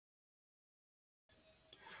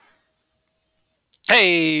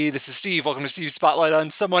Hey, this is Steve. Welcome to Steve's Spotlight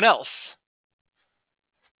on Someone Else.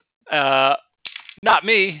 Uh, Not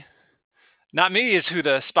me. Not me is who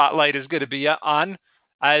the spotlight is going to be on,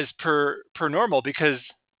 as per normal, because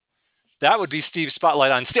that would be Steve's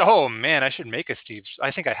Spotlight on Steve. Oh man, I should make a Steve. I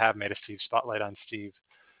think I have made a Steve Spotlight on Steve.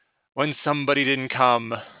 When somebody didn't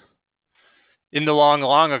come in the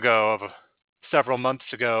long ago of several months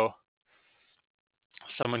ago,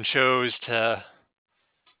 someone chose to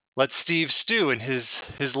let Steve stew in his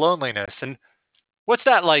loneliness. And what's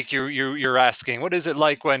that like? You're asking. What is it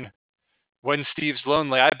like when Steve's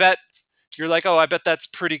lonely? I bet you're like, oh, I bet that's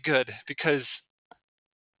pretty good because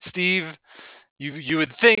Steve, you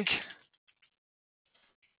would think,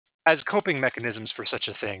 has coping mechanisms for such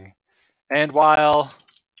a thing. And while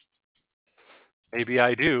maybe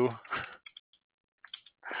I do,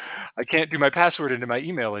 I can't do my password into my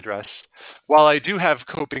email address. While I do have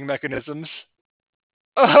coping mechanisms,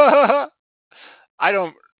 I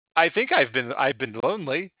don't. I think I've been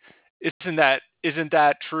lonely. Isn't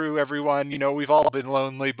that true, everyone? We've all been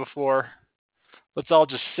lonely before. Let's all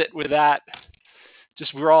just sit with that.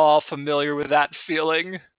 Just we're all familiar with that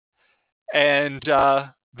feeling. And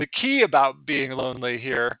the key about being lonely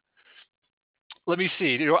here, let me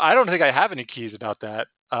see. I don't think I have any keys about that.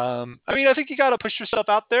 I think you got to push yourself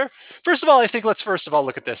out there. First of all, I think let's first of all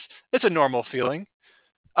look at this. It's a normal feeling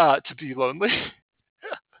to be lonely.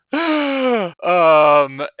 And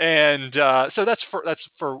so that's for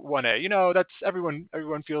 1A. That's everyone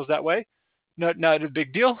feels that way. Not a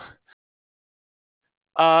big deal.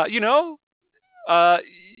 Uh, you know, uh,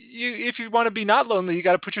 if you want to be not lonely, you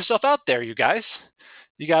got to put yourself out there, you guys.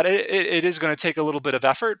 You got it is going to take a little bit of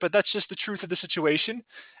effort, but that's just the truth of the situation,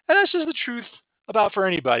 and that's just the truth about for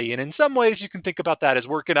anybody. And in some ways, you can think about that as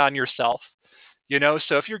working on yourself.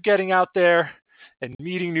 So if you're getting out there and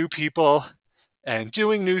meeting new people and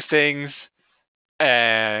doing new things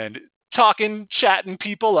and chatting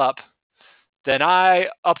people up, then I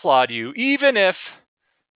applaud you, even if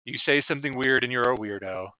you say something weird and you're a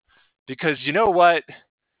weirdo. Because you know what?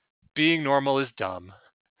 Being normal is dumb,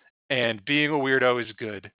 and being a weirdo is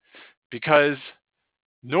good. Because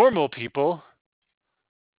normal people,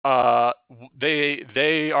 uh,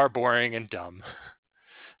 they are boring and dumb.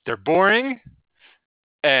 They're boring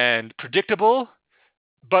and predictable,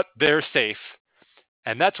 but they're safe.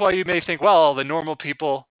 And that's why you may think, well, the normal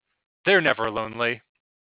people, they're never lonely.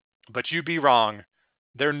 But you be wrong.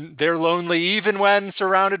 They're lonely even when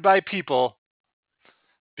surrounded by people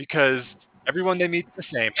because everyone they meet's the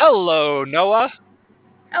same. Hello, Noah.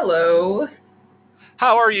 Hello.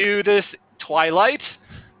 How are you this twilight?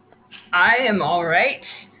 I am all right.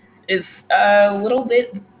 It's a little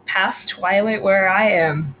bit past twilight where I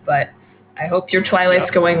am, but I hope your Yep.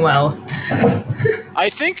 twilight's going well. I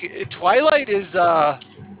think twilight is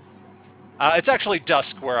it's actually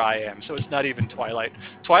dusk where I am, so it's not even twilight.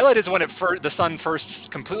 Twilight is when the sun first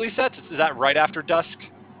completely sets. Is that right after dusk?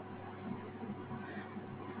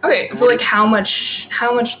 Okay, Or so what do like you, how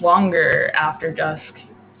much longer after dusk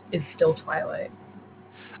is still twilight?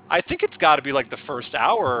 I think it's got to be like the first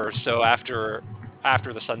hour or so after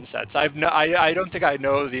the sun sets. I don't think I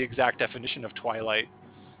know the exact definition of twilight.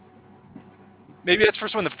 Maybe that's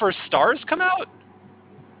first when the first stars come out?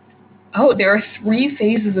 Oh, there are three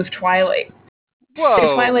phases of twilight: state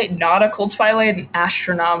Whoa. twilight, nautical twilight, and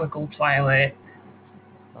astronomical twilight.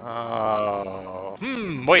 Oh.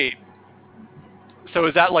 Wait. So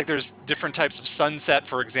is that like there's different types of sunset?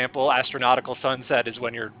 For example, astronautical sunset is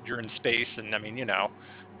when you're in space and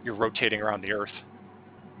you're rotating around the Earth.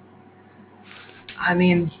 I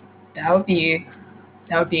mean, that would be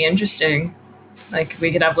that would be interesting. Like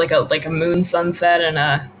we could have like a moon sunset and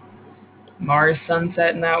a Mars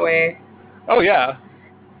sunset in that way. Oh yeah.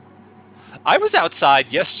 I was outside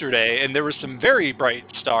yesterday and there were some very bright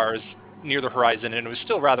stars near the horizon and it was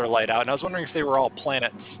still rather light out and I was wondering if they were all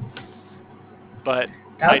planets. But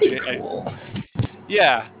That I, would be I cool.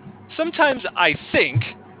 yeah. Sometimes I think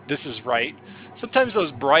this is right. Sometimes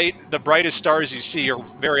the brightest stars you see are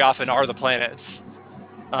very often are the planets.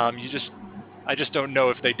 You just I just don't know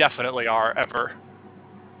if they definitely are ever.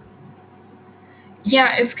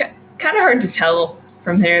 Yeah, it's kind of hard to tell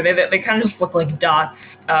from here. They kind of just look like dots.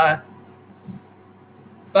 But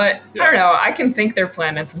I don't Yeah. know. I can think they're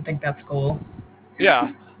planets and think that's cool.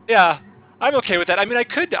 Yeah. Yeah. I'm okay with that.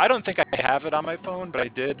 I don't think I have it on my phone, but I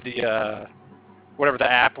did the whatever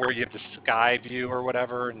the app where you have the sky view or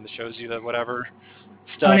whatever and it shows you the whatever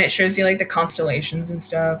Oh, and it stuff. shows you like the constellations and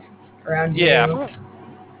stuff around Yeah, you.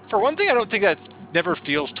 for one thing I don't think that never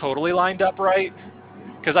feels totally lined up right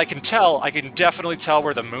because I can definitely tell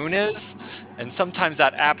where the moon is and sometimes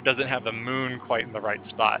that app doesn't have the moon quite in the right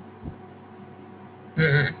spot.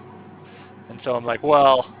 Mm. And so I'm like,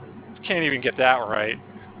 well, can't even get that right.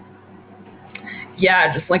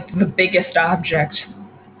 Yeah, just like the biggest object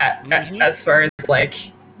Hmm. as far as like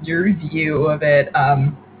your view of it.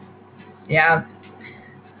 Yeah,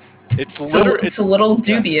 It's literally, it's a little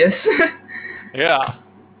yeah, dubious. yeah.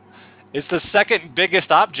 It's the second biggest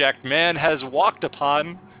object man has walked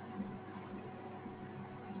upon.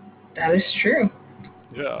 That is true.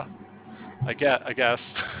 Yeah, I guess.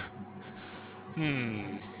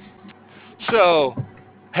 Hmm. So,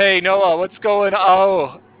 hey Noah, what's going?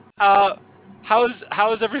 Oh, uh,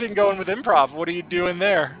 how's everything going with improv? What are you doing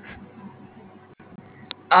there?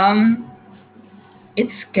 Um,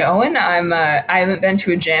 it's going. I haven't been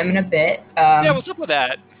to a gym in a bit. Yeah, what's up with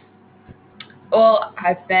that? Well,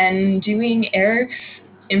 I've been doing Eric's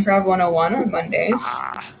Improv 101 on Mondays,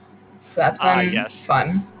 Ah, so that's been yes.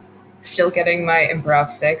 fun. Still getting my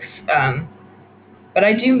improv fix. But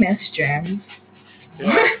I do miss jams.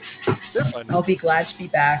 Yeah, they're fun. I'll be glad to be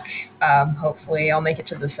back. Hopefully, I'll make it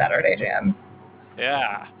to the Saturday jam.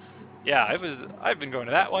 Yeah, yeah. I've been going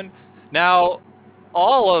to that one. Now,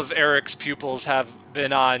 all of Eric's pupils have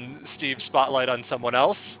been on Steve's spotlight on someone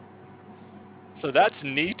else, so that's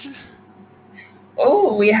neat.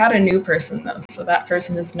 Oh, we had a new person though, so that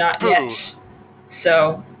person is not Boo. yet.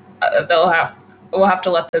 So we'll have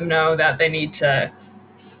to let them know that they need to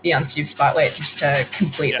be on Steve's spotlight just to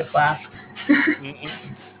complete the Yes. class. Hmm.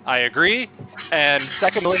 I agree. And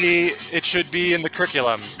secondly, it should be in the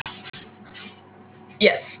curriculum.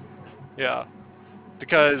 Yes. Yeah,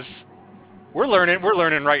 because we're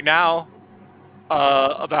learning right now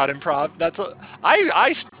about improv. That's a,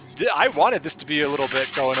 I wanted this to be a little bit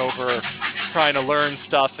going over trying to learn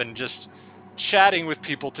stuff and just chatting with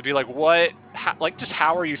people to be like, what, like, just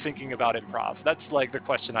how are you thinking about improv? That's like the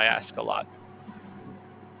question I ask a lot.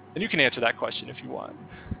 And you can answer that question if you want.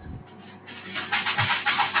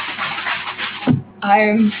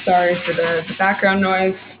 I'm sorry for the background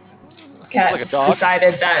noise. Sounds Cat like a just dog.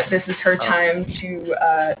 decided that this is her Oh, time to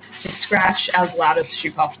scratch as loud as she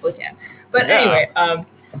possibly can. But yeah. anyway,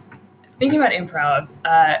 thinking about improv,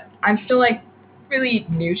 I'm still like really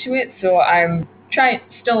new to it, so I'm trying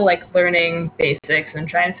still like learning basics and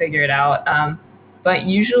trying to figure it out. But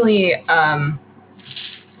usually, I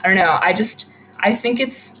don't know. I think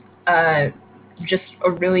it's just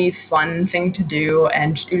a really fun thing to do,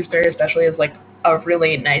 and Shrewsbury especially is like a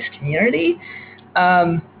really nice community.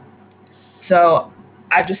 Um, so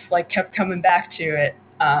I just like kept coming back to it.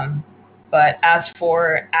 But as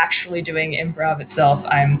for actually doing improv itself,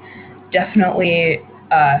 I'm definitely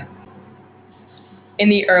in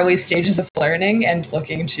the early stages of learning and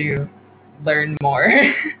looking to learn more.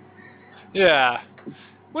 Yeah.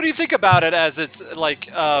 What do you think about it as it's like,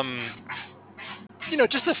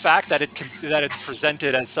 just the fact that that it's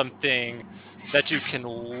presented as something that you can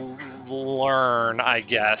learn, I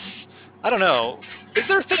guess. I don't know. Is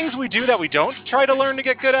there things we do that we don't try to learn to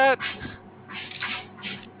get good at?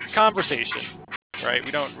 Conversation, right?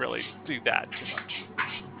 We don't really do that too much.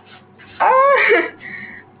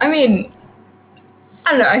 I mean,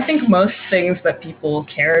 I don't know. I think most things that people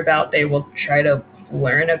care about, they will try to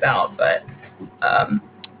learn about. But um,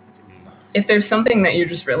 if there's something that you're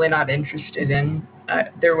just really not interested in,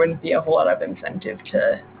 there wouldn't be a whole lot of incentive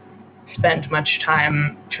to spend much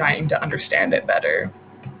time trying to understand it better.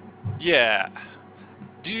 Yeah.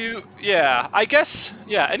 Yeah, I guess,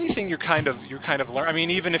 yeah, anything you're kind of learn. I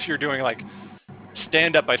mean, even if you're doing like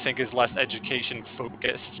stand up, I think is less education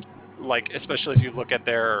focused, like especially if you look at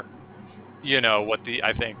their, what the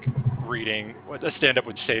I think reading what a stand up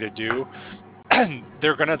would say to do.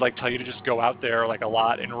 They're gonna like tell you to just go out there like a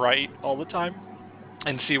lot and write all the time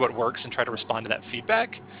and see what works and try to respond to that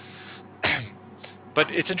feedback. But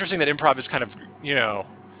it's interesting that improv is kind of,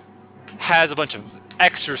 has a bunch of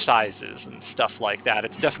exercises and stuff like that.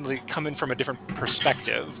 It's definitely coming from a different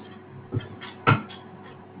perspective.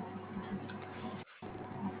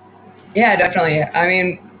 Yeah, definitely. I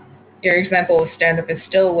mean, your example of stand up is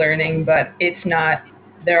still learning, but it's not,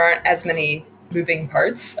 there aren't as many moving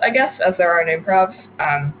parts, I guess, as there are in improv.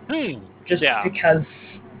 Hmm. Just Yeah. because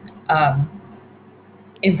um,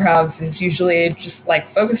 improv is usually just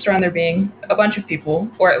like focused around there being a bunch of people,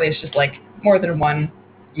 or at least just like more than one,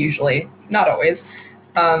 usually, not always.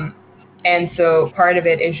 Um, and so part of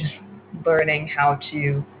it is just learning how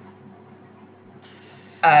to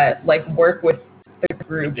like work with the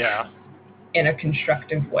group Yeah. in a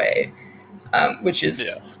constructive way, which Yeah.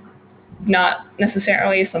 is not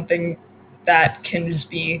necessarily something that can just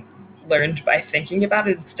be learned by thinking about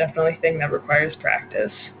it. It's definitely a thing that requires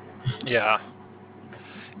practice. Yeah.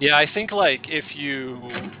 Yeah. I think like if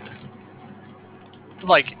you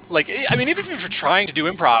I mean, even if you're trying to do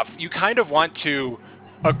improv, you kind of want to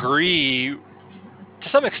agree to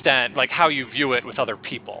some extent, like how you view it with other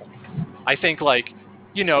people. I think like,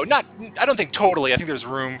 not, I don't think totally, I think there's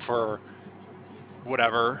room for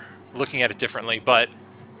whatever, looking at it differently, but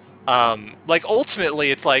like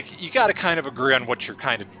ultimately it's like you got to kind of agree on what you're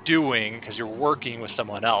kind of doing because you're working with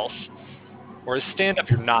someone else. Whereas stand up,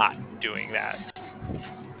 you're not doing that.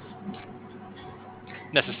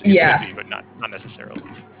 You could Yeah. be, but not necessarily.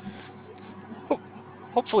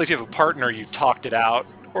 Hopefully, if you have a partner, you talked it out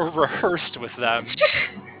or rehearsed with them.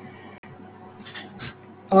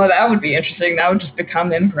 Oh, that would be interesting. That would just become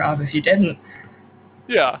improv if you didn't.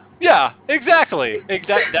 Yeah, exactly.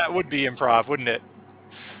 That would be improv, wouldn't it?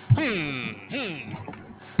 Hmm.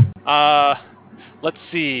 Uh, let's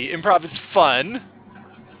see. Improv is fun.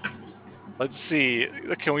 Let's see.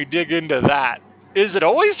 Can we dig into that? Is it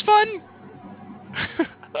always fun?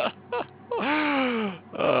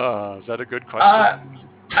 Is that a good Uh, question?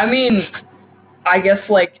 I mean, I guess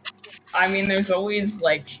like, I mean, there's always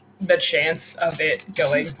like the chance of it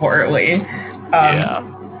going poorly. Yeah.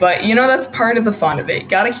 But that's part of the fun of it.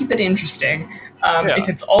 Gotta keep it interesting. If Yeah.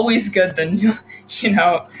 it's always good, then you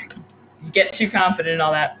know get too confident and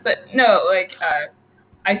all that. But no, like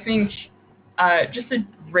I think just the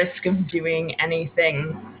risk of doing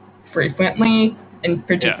anything frequently, and Yeah.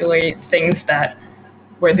 particularly things that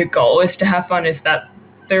where the goal is to have fun, is that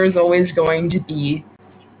there's always going to be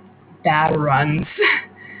bad runs.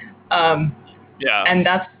 um, Yeah. and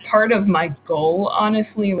that's part of my goal,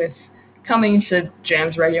 honestly, with coming to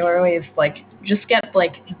jams regularly, is like just get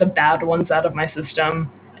like the bad ones out of my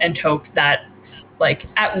system and hope that like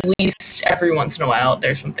at least every once in a while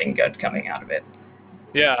there's something good coming out of it.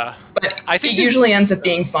 Yeah. But I it think this. usually ends up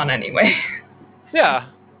being fun anyway. Yeah.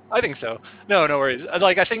 I think so. No worries.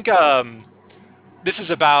 Like I think this is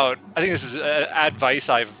advice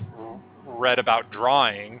I've read about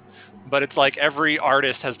drawing, but it's like every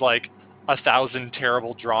artist has like 1,000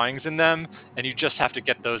 terrible drawings in them, and you just have to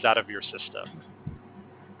get those out of your system.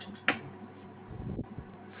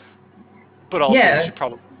 But also, you Yeah. should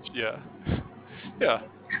probably, yeah, yeah, I you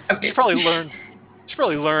should mean, probably learn. You should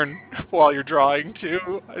probably learn while you're drawing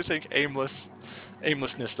too. I think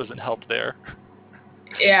aimlessness doesn't help there.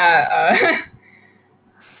 yeah.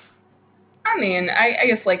 I mean, I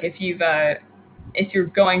guess like if you're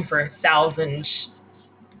going for 1,000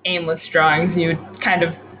 aimless drawings, you would kind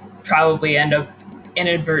of probably end up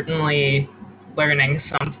inadvertently learning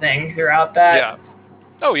something throughout that. Yeah.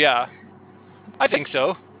 Oh yeah. I think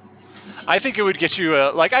so. I think it would get you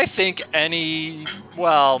like I think any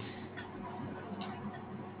well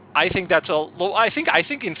I think that's a I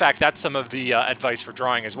think in fact that's some of the advice for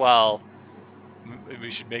drawing as well.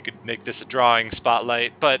 We should make this a drawing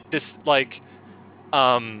spotlight, but this like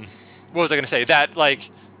what was I going to say, that like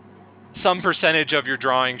some percentage of your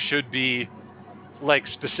drawing should be like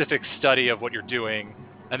specific study of what you're doing,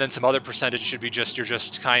 and then some other percentage should be just you're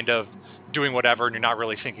just kind of doing whatever and you're not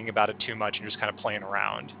really thinking about it too much and you're just kind of playing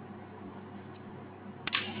around,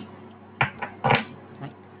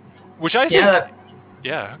 which I Yeah, think.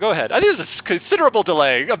 Yeah, go ahead. I think there's a considerable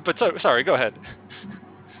delay, but sorry, go ahead.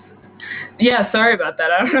 yeah. Sorry about that.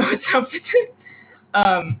 I don't know what's up with it.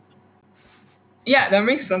 Um, yeah, that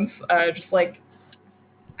makes sense. Just like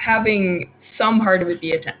having some part of it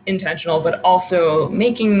be intentional, but also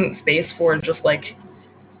making space for just like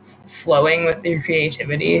flowing with your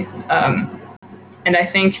creativity. And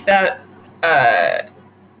I think that uh,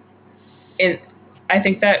 it, I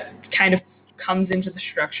think that kind of comes into the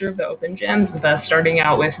structure of the open jams, with us starting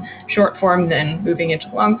out with short form, then moving into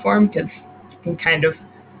long form, because you can kind of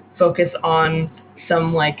focus on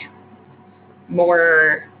some like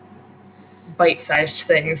more bite-sized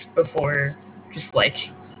things before just like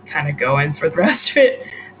kind of going for the rest of it.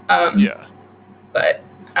 Um, Yeah. but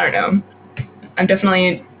I don't know. I'm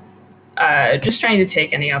definitely just trying to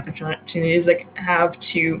take any opportunities I have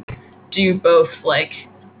to do both like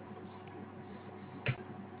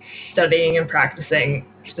studying and practicing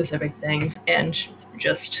specific things and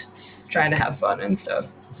just trying to have fun and stuff.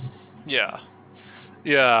 Yeah.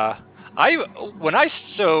 Yeah. I when I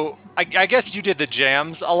so I guess you did the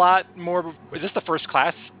jams a lot more. Is this the first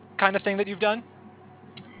class kind of thing that you've done?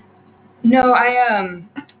 No,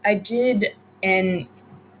 I did an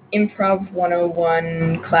improv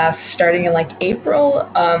 101 class starting in like April,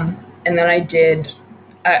 and then I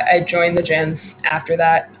joined the jams after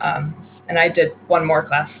that, and I did one more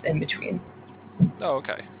class in between. Oh,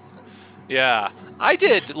 okay. Yeah. I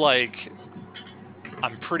did like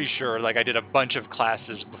I'm pretty sure like I did a bunch of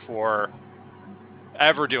classes before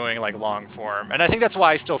ever doing like long form. And I think that's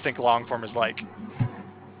why I still think long form is like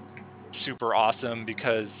super awesome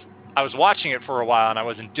because I was watching it for a while and I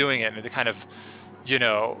wasn't doing it, and it kind of,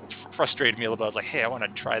 frustrated me a little bit. I was like, hey, I want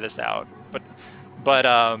to try this out, but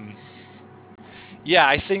yeah,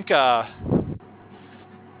 I think. Oh,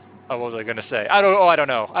 what was I gonna say? I don't. Oh, I don't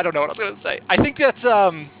know. I don't know what I was gonna say. I think that's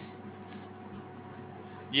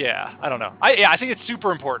Yeah, I don't know. I think it's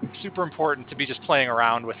super important to be just playing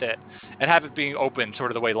around with it and have it being open, sort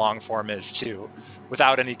of the way long form is too,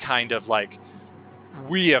 without any kind of like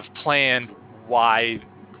we have planned why,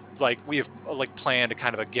 like we have like planned a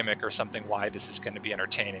kind of a gimmick or something why this is going to be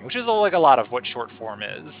entertaining, which is like a lot of what short form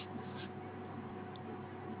is.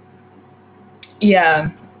 Yeah,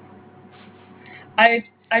 I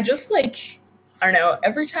just like, I don't know.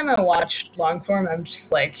 Every time I watch long form, I'm just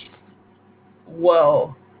like,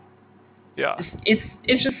 whoa, Yeah,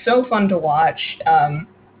 it's just so fun to watch,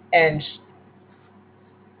 and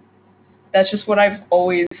that's just what I've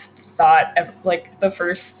always thought. Like the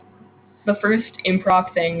first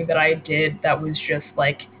improv thing that I did that was just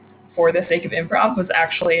like for the sake of improv was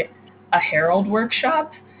actually a Herald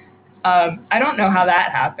workshop. I don't know how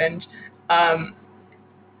that happened. Um,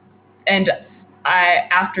 and I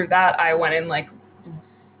after that I went and like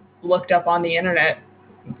looked up on the internet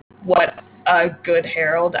what a good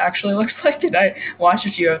Herald actually looks like, and I watched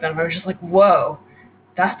a few of them. I was just like, whoa,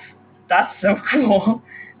 that's so cool.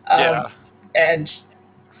 Um, yeah, and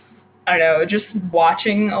I don't know, just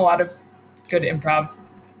watching a lot of good improv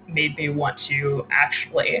made me want to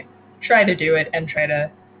actually try to do it and try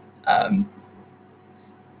to um,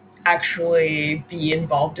 actually be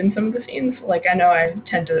involved in some of the scenes. Like I know I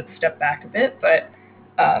tend to step back a bit, but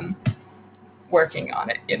um, working on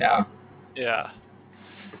it. yeah,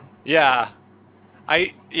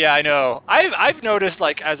 yeah. I know. I've noticed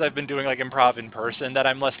like as I've been doing like improv in person that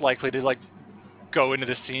I'm less likely to like go into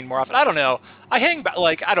the scene more often. I don't know. I hang back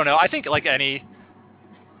like I don't know. I think like any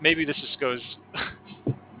maybe this just goes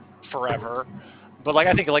forever, but like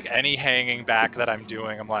I think like any hanging back that I'm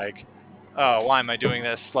doing, I'm like, oh, why am I doing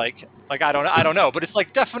this? Like I don't know, but it's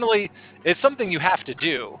like definitely it's something you have to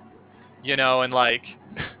do, and like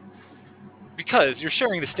because you're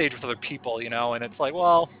sharing the stage with other people, and it's like,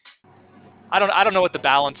 well, I don't know what the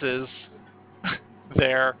balance is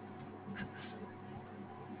there.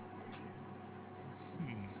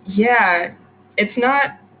 Hmm. Yeah, it's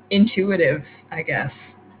not intuitive, I guess.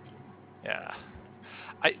 Yeah.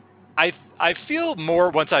 I I feel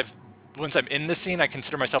more once I'm in the scene, I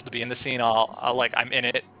consider myself to be in the scene. I'll like I'm in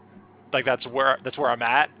it. Like that's where I'm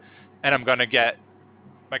at, and I'm gonna get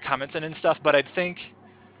my comments in and stuff. But I'd think,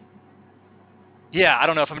 yeah, I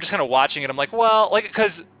don't know if I'm just kind of watching it. I'm like, well, like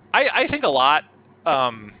because I think a lot.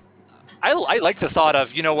 Um, I like the thought of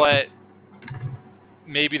what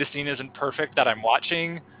maybe the scene isn't perfect that I'm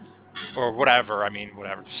watching or whatever. I mean,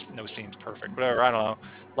 whatever. Just no scene's perfect. Whatever. I don't know.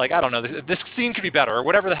 Like I don't know. This scene could be better or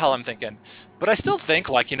whatever the hell I'm thinking. But I still think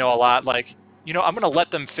like a lot like I'm gonna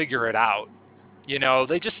let them figure it out.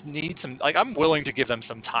 They just need some like I'm willing to give them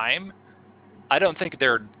some time. I don't think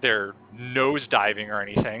they're nose diving or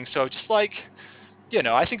anything. So just like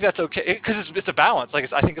I think that's okay because it's a balance. Like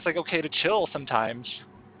I think it's like okay to chill sometimes.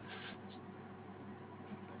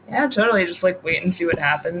 Yeah, totally. Just like wait and see what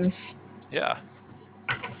happens. Yeah.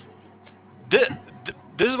 This,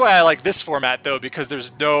 this is why I like this format though because there's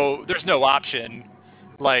no option.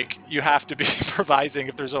 Like you have to be improvising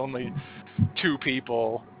if there's only two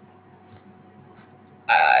people.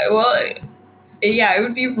 Well, yeah, it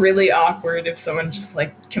would be really awkward if someone just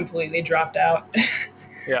like completely dropped out.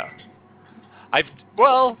 Yeah.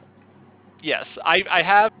 Well, yes, I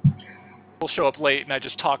have people show up late and I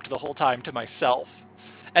just talked the whole time to myself.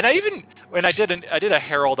 And I even when I did a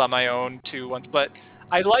Herald on my own too once, but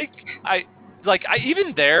I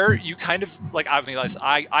even there you kind of like I mean like,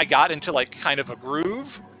 I got into like kind of a groove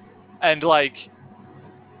and like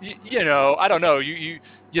I don't know, you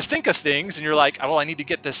think of things and you're like, oh, well, I need to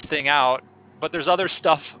get this thing out, but there's other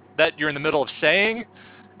stuff that you're in the middle of saying,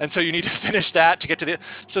 and so you need to finish that to get to the.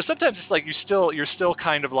 So sometimes it's like you're still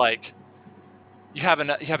kind of like you have an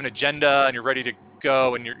agenda and you're ready to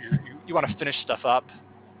go and you want to finish stuff up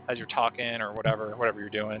as you're talking or whatever you're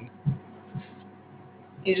doing.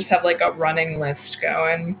 You just have like a running list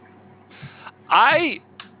going. I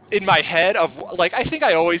in my head of like I think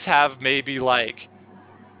I always have maybe like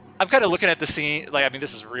I'm kind of looking at the scene. Like, I mean,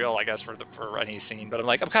 this is real, I guess, for any scene. But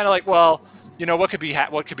I'm kind of like, well, what could be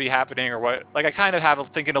happening, or what? Like, I kind of have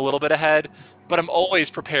thinking a little bit ahead, but I'm always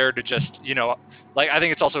prepared to just, like, I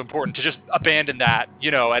think it's also important to just abandon that,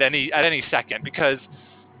 at any second, because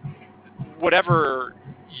whatever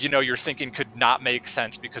you're thinking could not make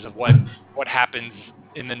sense because of what happens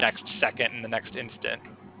in the next second, in the next instant.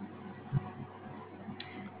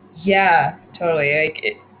 Yeah,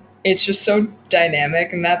 totally. It's just so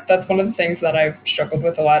dynamic, and that's one of the things that I've struggled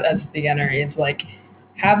with a lot as a beginner is like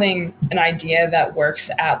having an idea that works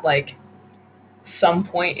at like some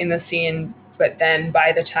point in the scene, but then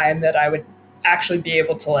by the time that I would actually be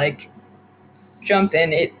able to like jump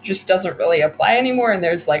in, it just doesn't really apply anymore, and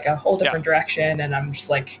there's like a whole Yeah. different direction, and I'm just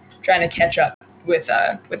like trying to catch up with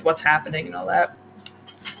what's happening and all that.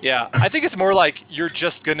 Yeah, I think it's more like you're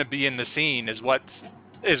just gonna be in the scene is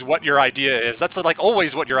what your idea is. That's like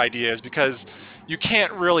always what your idea is because you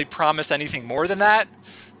can't really promise anything more than that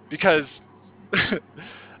because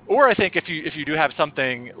or I think if you do have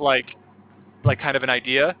something like kind of an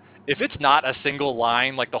idea, if it's not a single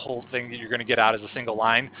line, like the whole thing that you're going to get out is a single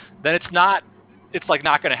line, then it's like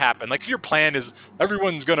not going to happen. Like if your plan is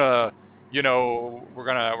everyone's going to, we're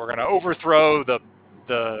going to overthrow the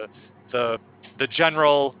the the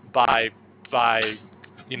general by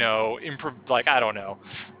like I don't know,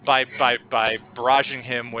 by barraging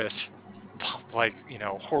him with like,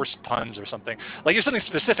 horse puns or something. Like you're something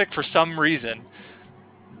specific for some reason.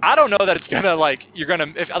 I don't know that it's gonna like you're gonna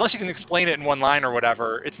unless you can explain it in one line or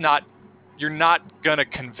whatever. It's not you're not gonna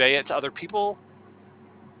convey it to other people.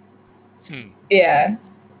 Hmm. Yeah,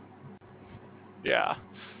 Yeah.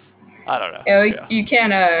 I don't know. you know, Yeah. you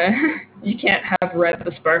can't you can't have read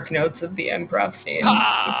the spark notes of the improv scene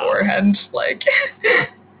Ha. beforehand. Like,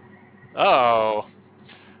 Oh.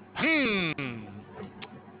 Hmm.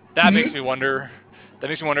 That makes hmm? me wonder. That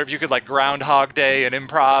makes me wonder if you could like Groundhog Day an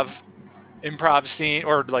improv scene,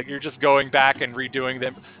 or like you're just going back and redoing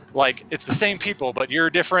them. Like it's the same people, but you're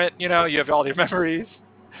different. You have all your memories.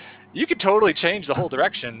 You could totally change the whole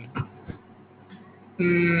direction.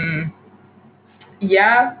 Mm,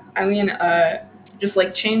 yeah, I mean, just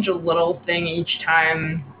like change a little thing each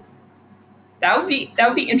time. That would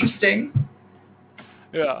be interesting.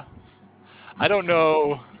 Yeah. I don't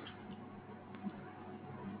know.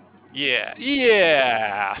 Yeah,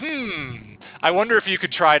 yeah. I wonder if you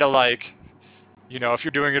could try to like, if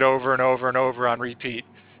you're doing it over and over and over on repeat,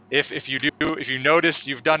 if you notice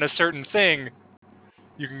you've done a certain thing,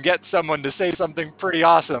 you can get someone to say something pretty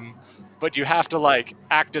awesome, but you have to like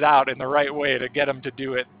act it out in the right way to get them to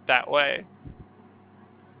do it that way.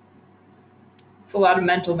 It's a lot of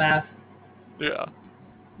mental math. Yeah.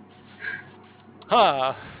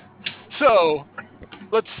 Huh. So,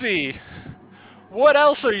 let's see. What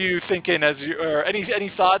else are you thinking or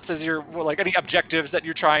any thoughts as you're well, like any objectives that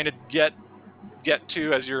you're trying to get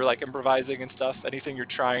to as you're like improvising and stuff? Anything you're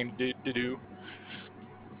trying to do?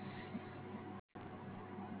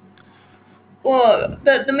 Well,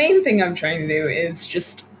 the main thing I'm trying to do is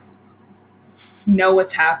just know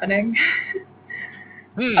what's happening.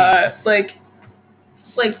 Hmm.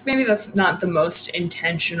 Like maybe that's not the most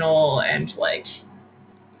intentional and like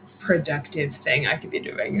productive thing I could be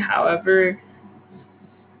doing. However,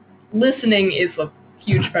 listening is a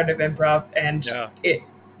huge part of improv, and Yeah. it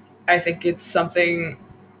I think it's something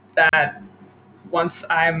that once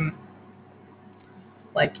I'm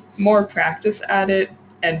like more practice at it,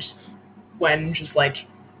 and when just like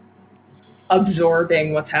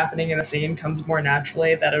absorbing what's happening in a scene comes more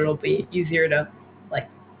naturally, that it'll be easier to like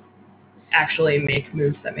actually make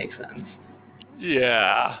moves that make sense.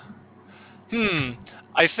 Yeah. Hmm.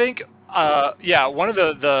 I think yeah, one of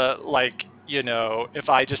the like, if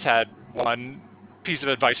I just had one piece of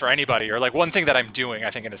advice for anybody or like one thing that I'm doing,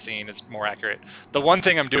 I think in a scene is more accurate. The one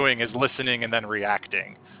thing I'm doing is listening and then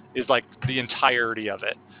reacting is like the entirety of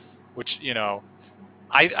it, which,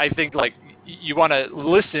 I think like you want to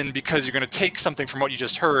listen because you're going to take something from what you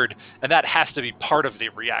just heard, and that has to be part of the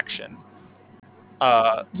reaction.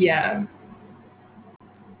 Uh, Yeah.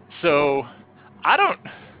 so I don't,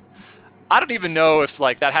 I don't even know if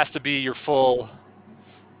like that has to be you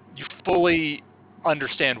fully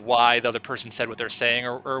understand why the other person said what they're saying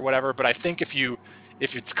or whatever. But I think if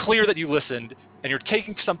it's clear that you listened and you're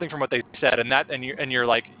taking something from what they said and you're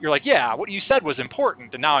like, yeah, what you said was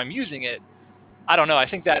important, and now I'm using it. I don't know. I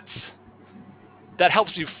think that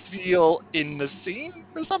helps you feel in the scene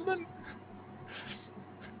or something.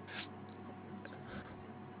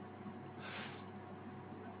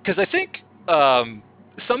 Because I think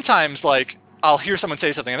sometimes like I'll hear someone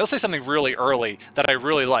say something and they'll say something really early that I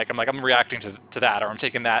really like. I'm reacting to that, or I'm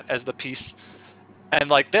taking that as the piece, and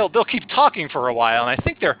like they'll keep talking for a while, and I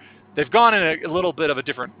think they've gone in a little bit of a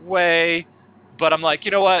different way. But I'm like,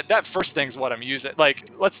 you know what? That first thing's what I'm using. Like,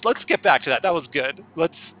 let's get back to that. That was good.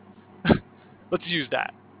 Let's use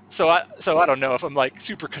that. So I don't know if I'm like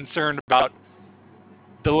super concerned about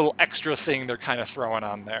the little extra thing they're kind of throwing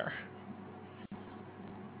on there.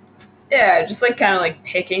 Yeah, just like kind of like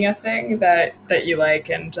picking a thing that you like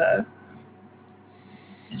and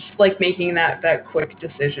just like making that quick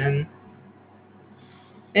decision.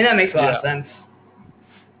 And that makes a lot of Yeah. sense.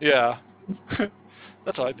 Yeah.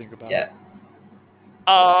 That's what I think about. Yeah.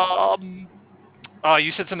 Um. Oh,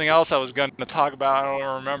 you said something else I was going to talk about. I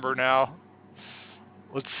don't remember now.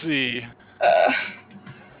 Let's see. Uh,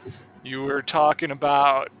 You were talking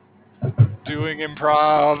about doing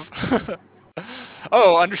improv.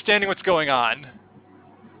 Oh, understanding what's going on.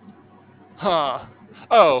 Huh.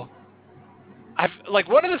 Oh, I've like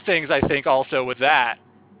one of the things I think also with that,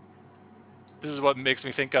 this is what makes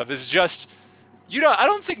me think of, is just, I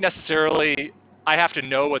don't think necessarily I have to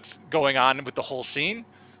know what's going on with the whole scene,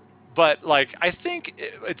 but like I think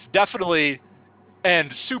it's definitely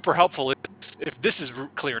and super helpful if this is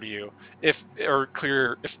clear to you, if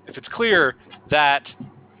it's clear that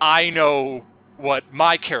I know what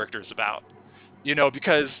my character is about,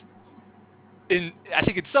 because I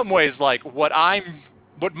think in some ways, like what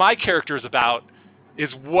my character is about is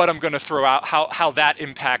what I'm going to throw out, how that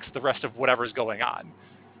impacts the rest of whatever's going on.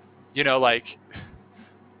 You know, I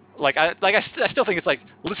still think it's like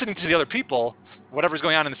listening to the other people, whatever's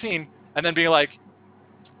going on in the scene, and then being like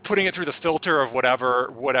putting it through the filter of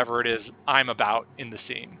whatever it is I'm about in the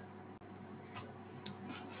scene.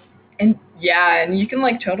 and yeah, and you can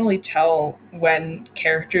like totally tell when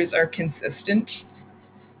characters are consistent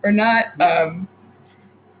or not. Yeah.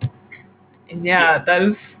 And Yeah. yeah, that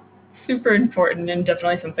is super important and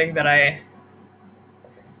definitely something that I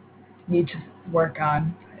need to work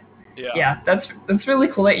on. Yeah. Yeah, that's really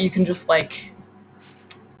cool that you can just like,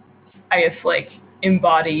 I guess, like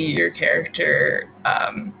embody your character,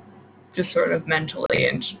 just sort of mentally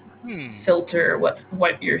and Hmm. filter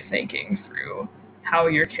what you're thinking through how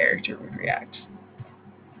your character would react.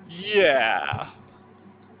 Yeah.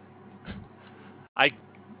 I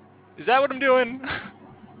Is that what I'm doing?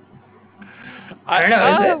 I I don't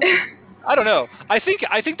know, is it? I don't know. I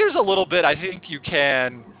think there's a little bit. I think you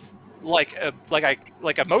can like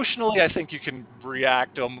emotionally. I think you can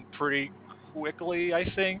react pretty quickly. I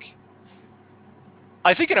think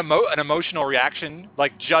an emotional reaction,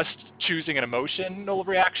 like just choosing an emotional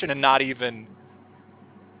reaction and not even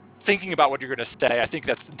thinking about what you're going to say. I think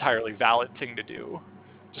that's an entirely valid thing to do.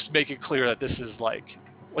 Just make it clear that this is like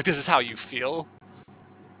this is how you feel.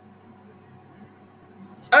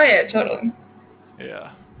 Oh yeah, totally.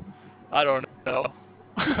 Yeah. I don't know.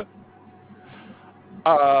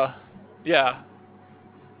 uh, yeah.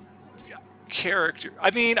 Character.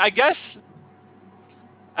 I mean, I guess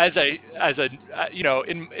as a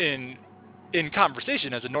in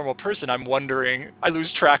conversation as a normal person, I'm wondering. I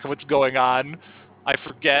lose track of what's going on. I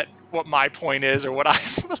forget what my point is or what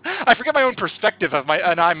I forget my own perspective of my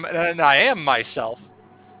and I am myself.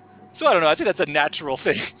 So I don't know. I think that's a natural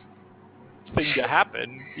thing to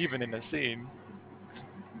happen even in a scene.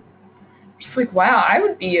 Just like, wow, I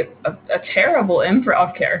would be a terrible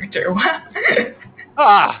improv character. Wow.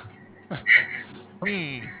 Ah.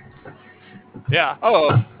 Hmm. Yeah.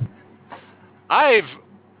 Oh, I've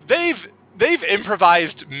they've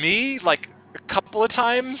improvised me like a couple of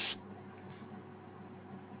times,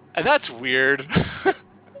 and that's weird.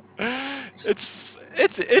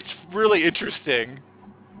 It's really interesting.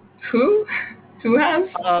 Who? Who has?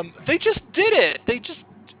 They just did it. They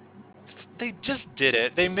just did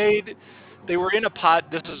it. They were in a pod.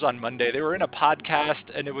 This was on Monday. They were in a podcast,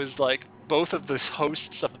 and it was like both of the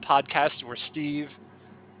hosts of the podcast were Steve.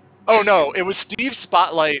 Oh no, it was Steve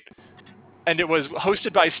Spotlight, and it was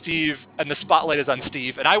hosted by Steve, and the spotlight is on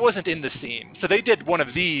Steve, and I wasn't in the scene, so they did one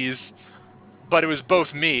of these, but it was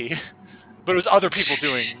both me, but it was other people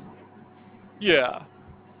doing. Yeah.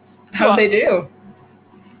 So How'd they do?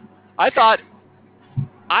 I thought,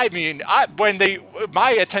 I mean, when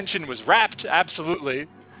my attention was rapt, absolutely,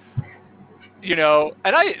 and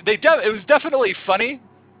it was definitely funny.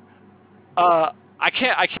 I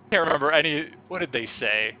can't remember what did they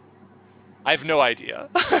say? I have no idea.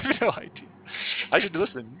 I have no idea. I should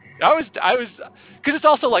listen. I was, because it's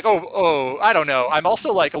also like, oh, I don't know. I'm also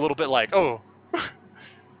like a little bit like, oh,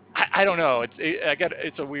 I don't know.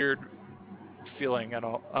 It's a weird feeling. I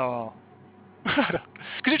don't know. Because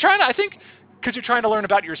you're trying to, I think, because you're trying to learn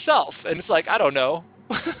about yourself, and it's like, I don't know,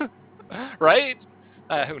 right?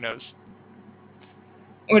 Who knows?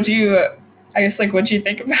 Would you? I guess like, what do you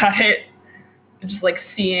think about it? Just like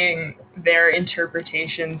seeing their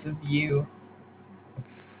interpretations of you.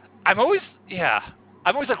 Yeah.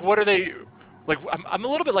 I'm always like, what are they like? I'm a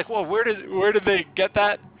little bit like, well, where did they get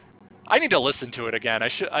that? I need to listen to it again. I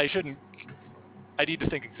shouldn't. I need to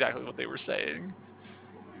think exactly what they were saying.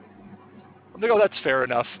 I'm like, oh, that's fair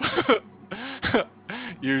enough.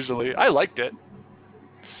 Usually, I liked it.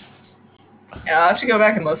 Yeah, I'll have to go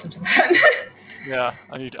back and listen to that. Yeah,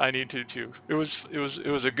 I need to too. It was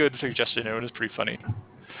a good suggestion. It was pretty funny.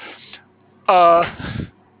 Uh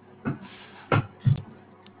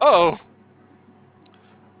oh.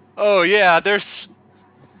 Oh yeah, there's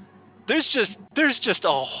just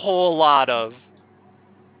a whole lot of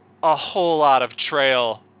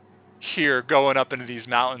trail here going up into these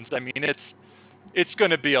mountains. I mean, it's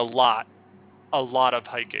going to be a lot of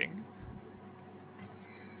hiking.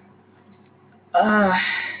 Uh,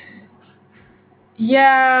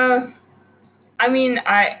 yeah. I mean,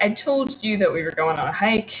 I told you that we were going on a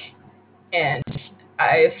hike, and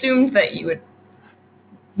I assumed that you would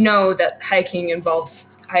know that hiking involves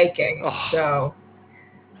hiking. Oh, So,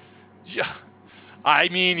 yeah. I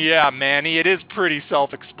mean, yeah, Manny, it is pretty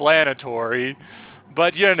self-explanatory,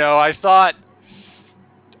 but you know, I thought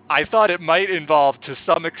it might involve to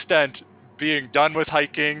some extent being done with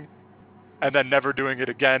hiking and then never doing it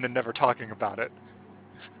again and never talking about it.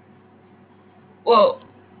 well,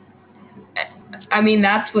 I mean,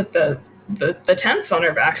 that's what the tents on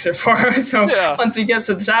our backs are for. So Yeah, once we get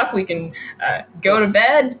to the top, we can go to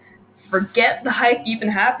bed, forget the hike even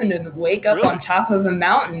happened, and wake up on really. top of a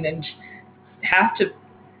mountain and have to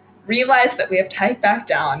realize that we have to hike back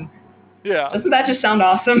down. Yeah. Doesn't that just sound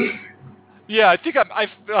awesome? Yeah, I think I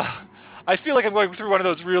feel like I'm going through one of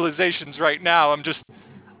those realizations right now.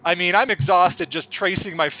 I mean, I'm exhausted just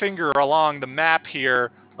tracing my finger along the map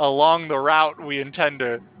here, along the route we tend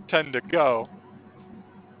to go.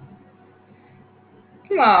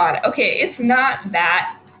 Come on. Okay, it's not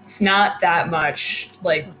that much.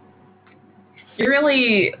 Like you're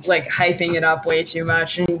really like hyping it up way too much,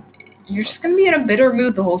 and you're just gonna be in a bitter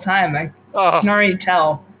mood the whole time. I can Oh, already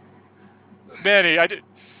tell. Manny,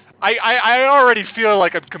 I already feel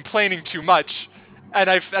like I'm complaining too much, and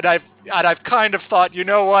I've kind of thought, you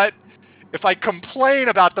know what? If I complain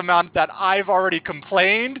about the amount that I've already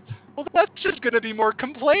complained, well, that's just going to be more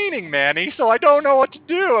complaining, Manny. So I don't know what to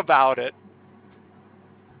do about it.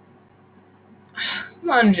 Come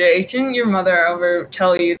on, Jake. Didn't your mother ever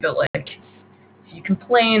tell you that like if you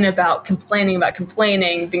complain about complaining,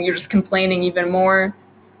 then you're just complaining even more?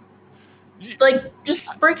 Like just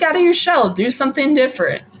break out of your shell, do something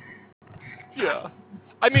different. Yeah.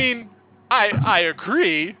 I mean, I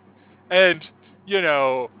agree, and you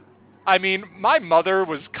know, I mean, my mother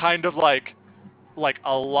was kind of like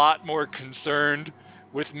a lot more concerned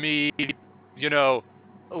with me, you know,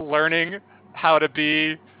 learning how to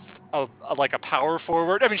be like a power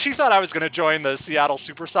forward. I mean, she thought I was going to join the Seattle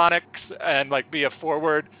Supersonics and like be a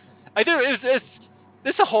forward. I do.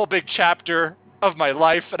 It's a whole big chapter of my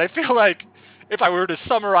life, and I feel like if I were to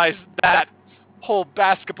summarize that whole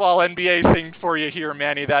basketball NBA thing for you here,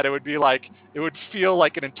 Manny, that it would feel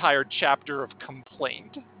like an entire chapter of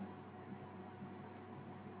complaint.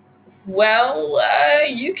 Well,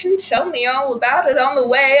 you can tell me all about it on the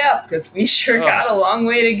way up because we sure got a Oh, long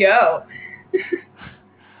way to go.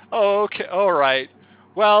 oh, okay, all right.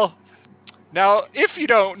 Well, now, if you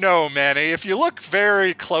don't know, Manny, if you look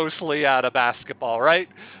very closely at a basketball, right,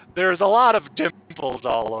 there's a lot of dimples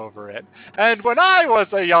all over it. And when I was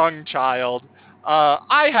a young child,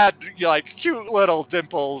 I had like cute little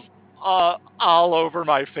dimples all over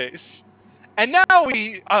my face. And now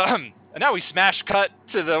we smash cut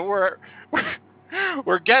to the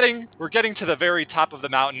we're getting to the very top of the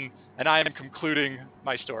mountain, and I am concluding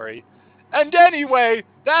my story. And anyway,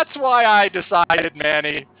 that's why I decided,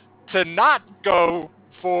 Manny, to not go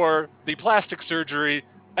for the plastic surgery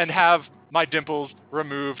and have my dimples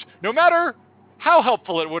removed, no matter how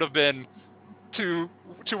helpful it would have been to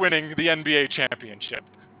to winning the NBA championship.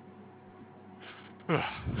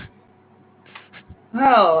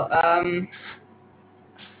 Well,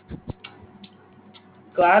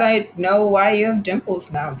 glad I know why you have dimples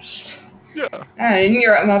now. Just, Yeah. didn't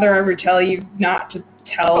your mother ever tell you not to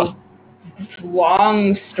Oh, tell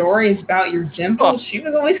long stories about your oh, dimples? She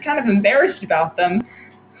was always kind of embarrassed about them.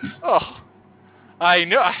 oh. I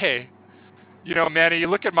know. Hey, you know, Manny, you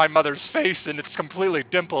look at my mother's face and it's completely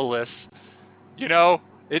dimpleless. You know,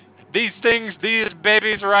 it these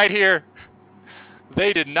babies right here,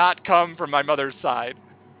 they did not come from my mother's side.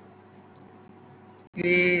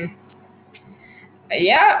 Mm,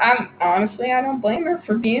 yeah, I'm honestly I don't blame her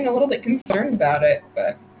for being a little bit concerned about it,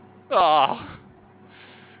 but Oh,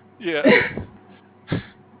 yeah.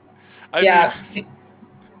 I mean, yeah,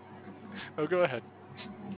 oh, go ahead.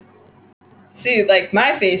 see, like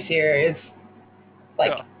my face here is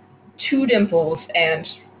like Yeah, two dimples, and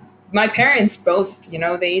my parents both,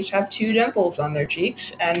 they each have two dimples on their cheeks,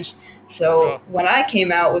 and so yeah, when I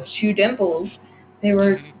came out with two dimples, they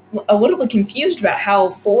were mhm, a little bit confused about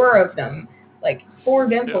how four of them, like four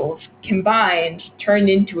yeah. dimples combined, turned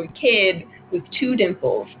into a kid with 2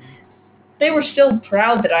 dimples. They were still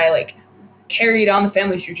proud that I like carried on the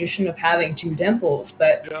family tradition of having 2 dimples,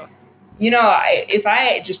 but Yeah. if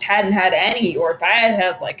I just hadn't had any, or if I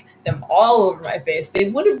had like them all over my face, they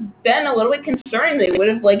would have been a little bit concerned. They would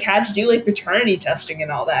have like had to do like paternity testing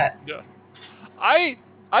and all that. Yeah.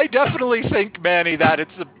 I definitely think, Manny, that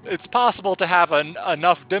it's possible to have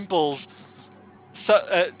enough dimples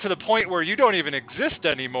to the point where you don't even exist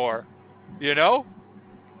anymore, you know?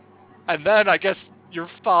 And then I guess your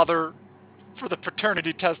father, for the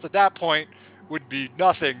paternity test at that point, would be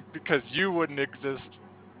nothing because you wouldn't exist.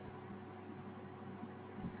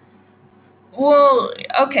 Well,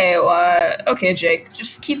 okay, okay, Jake, just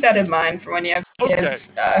keep that in mind for when you have Okay. kids.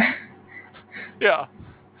 Yeah.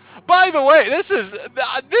 By the way, this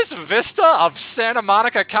vista of Santa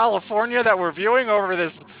Monica, California that we're viewing over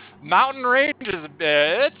this mountain range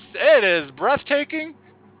it is breathtaking.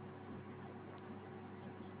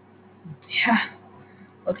 Yeah,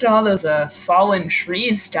 look at all those fallen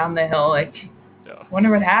trees down the hill. Like, Yeah. wonder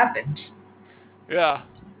what happened. Yeah.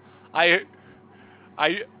 I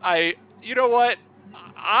I you know what?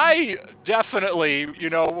 I definitely,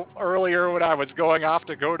 earlier when I was going off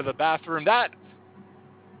to go to the bathroom, that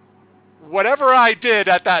whatever I did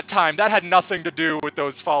at that time, that had nothing to do with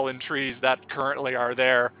those fallen trees that currently are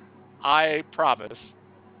there. I promise.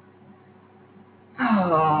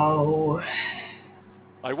 Oh,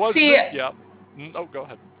 I was see, the yeah. Oh, go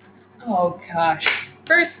ahead. oh gosh.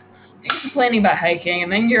 First, you're complaining about hiking,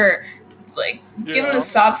 and then you're like giving the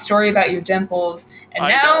Yeah, sob story about your dimples, and I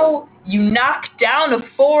know. now you knock down a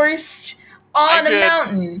forest I on a did.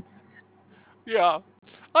 mountain. Yeah.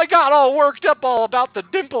 I got all worked up all about the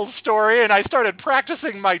Dimples story and I started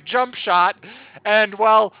practicing my jump shot. And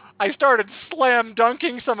well, I started slam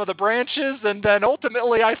dunking some of the branches. And then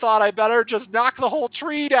ultimately I thought I better just knock the whole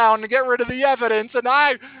tree down to get rid of the evidence. And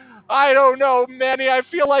I don't know, Manny. I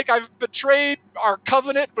feel like I've betrayed our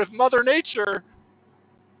covenant with Mother Nature.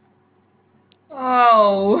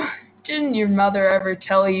 Oh, didn't your mother ever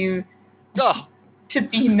tell you Ugh. to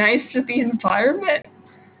be nice to the environment?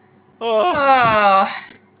 Ugh. Ah,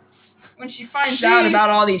 when she finds out She. about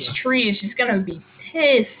all these Yeah, trees, she's gonna be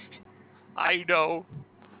pissed. I know.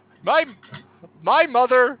 My my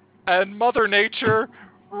mother and Mother Nature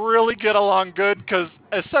really get along good because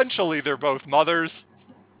essentially they're both mothers.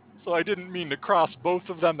 So I didn't mean to cross both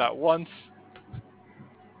of them at once.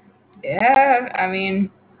 Yeah, I mean,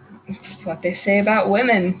 it's what they say about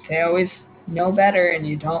women. They always know better, and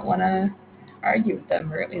you don't want to argue with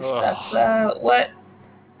them, or at least that's Ugh. what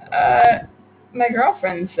uh, my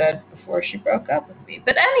girlfriend said before she broke up with me.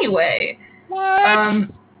 But anyway, What?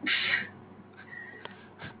 um,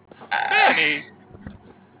 uh, Manny,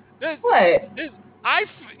 this, what?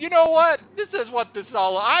 you know what? This is what this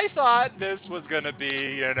all, I thought this was going to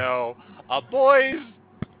be, a boys'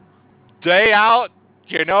 day out,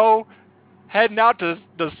 you know, heading out to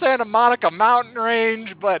the Santa Monica mountain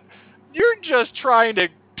range, but you're just trying to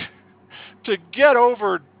get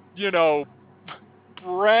over, you know,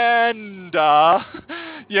 Brenda.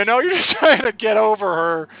 You're just trying to get over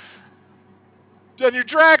her. And you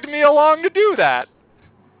dragged me along to do that.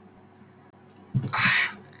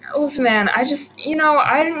 Listen, man, I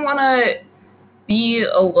didn't want to be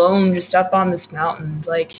alone just up on this mountain.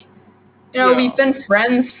 Like, we've Yeah. been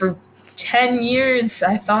friends for 10 years.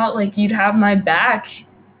 I thought, like, you'd have my back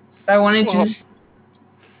if I wanted to Well, just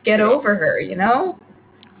get yeah. over her, you know?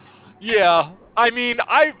 Yeah. I mean,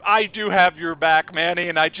 I do have your back, Manny,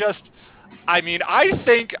 and I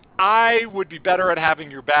think I would be better at having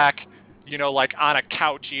your back, like on a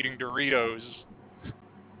couch eating Doritos.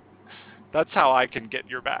 That's how I can get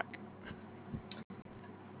your back.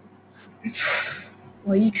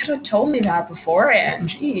 Well, you could have told me that beforehand.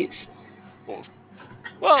 Jeez. Well,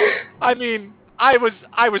 Well, I mean, I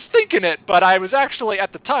was thinking it, but I was actually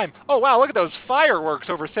at the time. Oh wow, look at those fireworks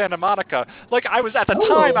over Santa Monica. Like I was at the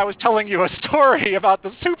time Oh, I was telling you a story about the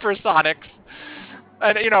Supersonics.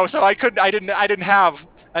 And so I didn't have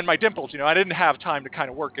and my dimples, I didn't have time to kind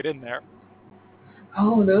of work it in there.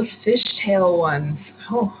 oh, those fishtail ones.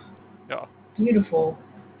 Oh, Yeah. beautiful.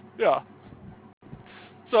 Yeah. But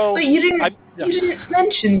So yeah. you didn't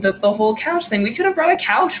mention the whole couch thing. We could have brought a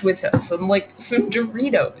couch with us and like some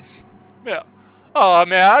Doritos. Yeah. Oh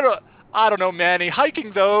man, I don't know, Manny.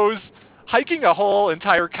 Hiking a whole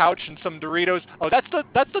entire couch and some Doritos. Oh, that's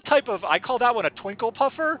the type of I call that one a twinkle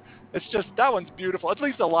puffer. It's just that one's beautiful. It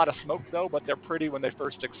leaves a lot of smoke though, but they're pretty when they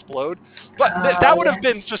first explode. But that would have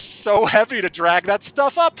Yeah. been just so heavy to drag that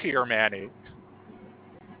stuff up here, Manny.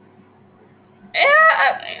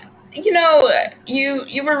 Yeah, you know,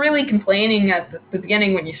 you were really complaining at the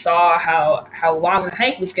beginning when you saw how long the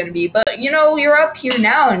hike was going to be, but you know, you're up here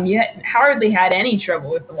now and you hardly had any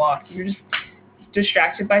trouble with the walk. You're just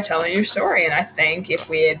distracted by telling your story, and I think if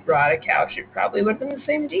we had brought a couch, it probably would have been the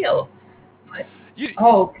same deal. But You,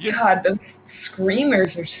 oh you, god, those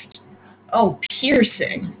screamers are just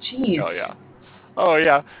piercing. oh Jeez. yeah, oh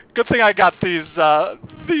yeah. Good thing I got these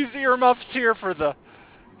earmuffs here for the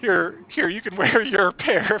here. You can wear your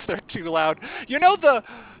pair if they're too loud. You know the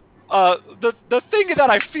thing that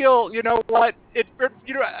I feel, you know what,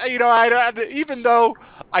 even though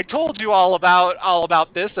I told you all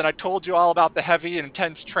about this, and I told you all about the heavy and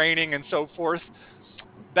intense training and so forth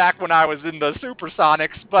back when I was in the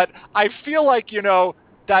Supersonics, but I feel like,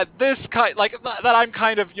 that this kind like that I'm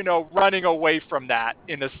kind of, running away from that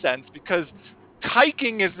in a sense, because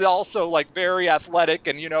hiking is also like very athletic,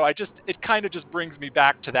 and I just it kind of just brings me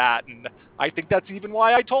back to that, and I think that's even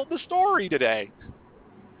why I told the story today.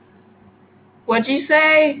 What'd you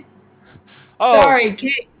say? Oh, Sorry,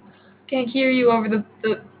 can't hear you over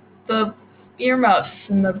the earmuffs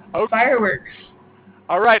and the okay. fireworks.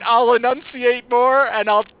 All right, I'll enunciate more, and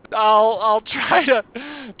I'll try to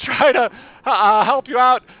help you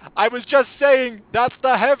out. I was just saying that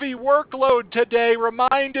the heavy workload today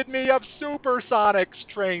reminded me of Supersonics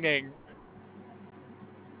training.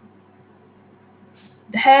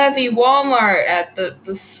 The heavy Walmart at the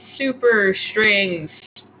super strings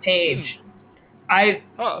Hmm. page. I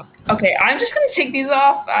Oh, okay. I'm just gonna take these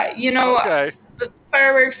off. okay. The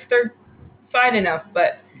fireworks they're fine enough,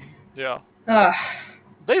 but Yeah. uh,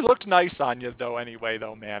 They looked nice on you though anyway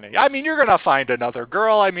though, Manny. I mean, you're going to find another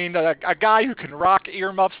girl. I mean, a guy who can rock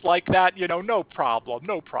earmuffs like that, no problem.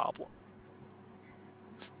 No problem.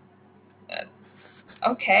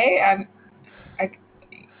 okay. I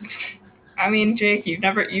I mean, Jake, you've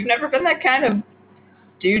never been that kind of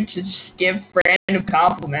dude to just give random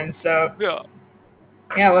compliments. So Yeah.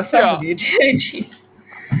 yeah, what's up with Yeah. you, dude? Jeez.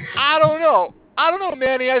 I don't know. I don't know,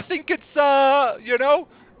 Manny. I think it's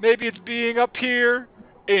maybe it's being up here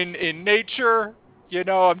in nature. And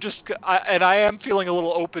I am feeling a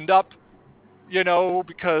little opened up,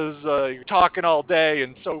 because you're talking all day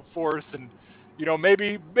and so forth, and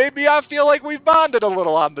maybe I feel like we've bonded a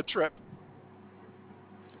little on the trip.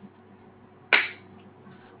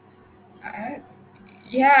 I,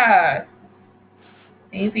 yeah,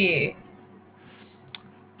 maybe.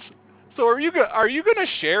 So are you gonna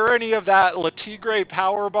share any of that La Tigre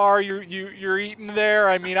power bar you're eating there?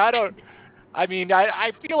 I mean, I don't. I mean,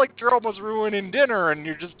 I feel like you're almost ruining dinner and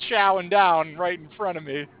you're just chowing down right in front of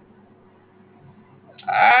me.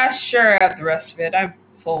 Sure. Have the rest of it. I'm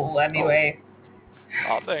full Oh, anyway.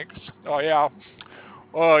 oh, thanks. Oh yeah.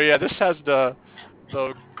 Oh yeah. This has the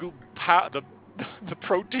the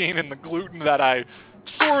protein and the gluten that I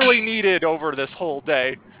sorely needed over this whole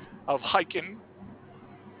day of hiking.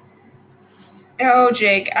 Oh,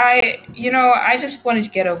 Jake, I just wanted to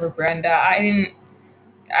get over Brenda. I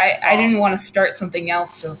Oh didn't want to start something else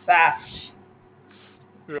so fast.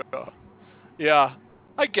 yeah. Yeah,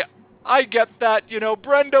 I get I get that.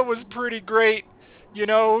 Brenda was pretty great.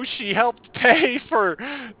 She helped pay for,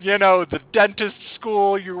 the dentist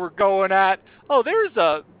school you were going at. Oh, there's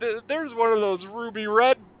one of those ruby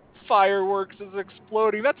red fireworks is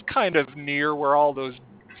exploding. That's kind of near where all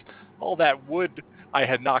that wood I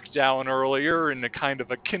had knocked down earlier in a kind of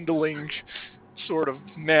a kindling sort of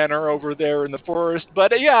manner over there in the forest.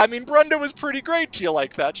 But yeah, I mean, Brenda was pretty great to you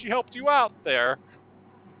like that. She helped you out there.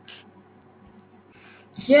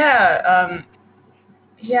 Yeah,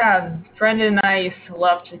 yeah. Brenda and I used to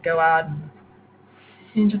love to go out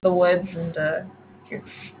into the woods and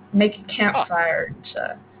make a Ah, campfire and just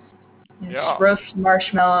yeah. roast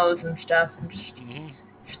marshmallows and stuff and just Hmm.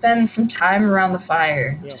 spend some time around the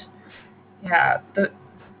fire. Yeah. And, yeah,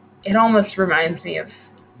 it almost reminds me of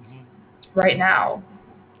Hmm. right now.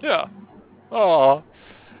 Yeah. Oh,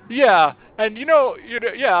 yeah. And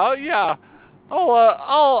yeah, yeah.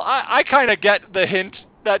 I kind of get the hint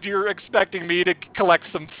that you're expecting me to collect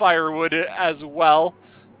some firewood as well.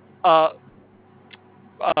 Uh,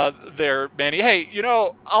 there, Manny. Hey,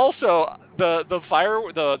 also the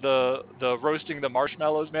roasting the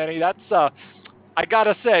marshmallows, Manny. That's I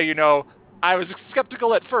gotta say, I was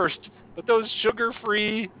skeptical at first, but those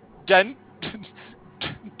sugar-free dent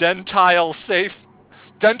dentile safe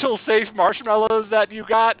dental safe marshmallows that you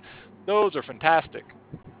got, those are fantastic.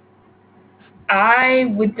 I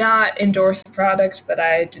would not endorse the product, but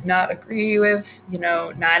I did not agree with,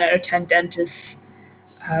 9 out of 10 dentists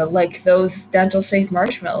like those dental safe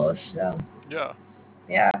marshmallows. So, Yeah.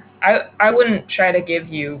 yeah, I wouldn't try to give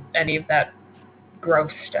you any of that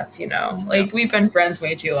gross stuff, you know? Yeah. Like, we've been friends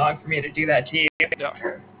way too long for me to do that to you. Yeah.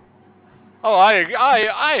 Oh,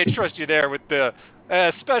 I trust you there with the,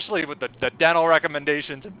 especially with the dental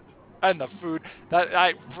recommendations and the food. That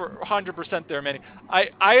I for 100% there, Manny.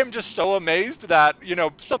 I am just so amazed that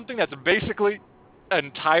something that's basically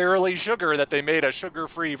entirely sugar that they made a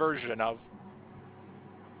sugar-free version of.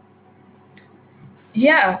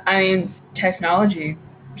 Yeah, I mean, technology.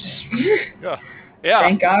 Just Yeah, yeah.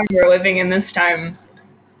 thank God we're living in this time.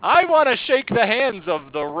 I want to shake the hands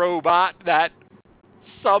of the robot that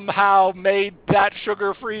somehow made that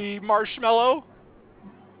sugar-free marshmallow.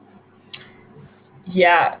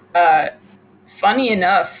 Yeah, funny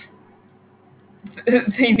enough,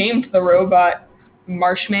 they named the robot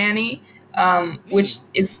Marshmanny, Hmm. which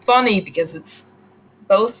is funny because it's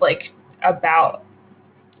both like about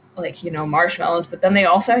like marshmallows, but then they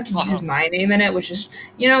also had to use Uh-huh. my name in it, which is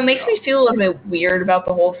makes Yeah. me feel a little bit weird about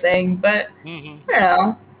the whole thing. But Hmm. I don't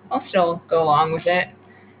know, I'll still go along with it.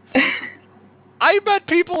 I bet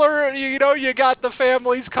people are, you got the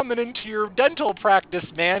families coming into your dental practice,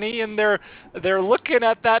 Manny, and they're looking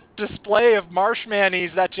at that display of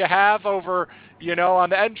Marshmannies that you have over, on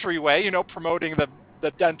the entryway, promoting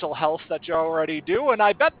the dental health that you already do, and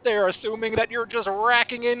I bet they're assuming that you're just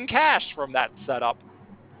racking in cash from that setup.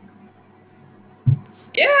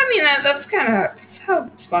 Yeah, I mean that's kind of how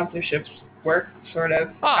sponsorships work, sort of.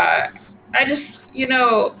 Ah. I just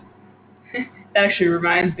that actually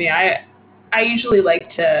reminds me. I usually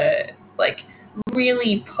like to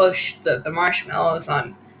really push the marshmallows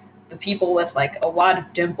on the people with like a lot of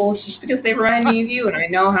dimples, just because they remind me of you, and I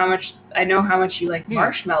know how much you like Hmm.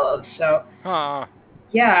 marshmallows. So Huh.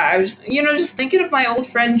 yeah, I was just thinking of my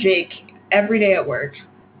old friend Jake every day at work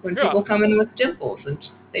when Yeah. people come in with dimples and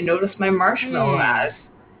they notice my marshmallow Hmm. ad.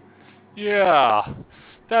 Yeah.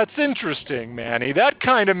 That's interesting, Manny. That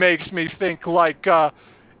kind of makes me think like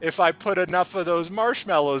if I put enough of those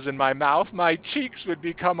marshmallows in my mouth, my cheeks would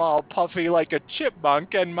become all puffy like a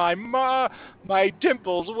chipmunk, and my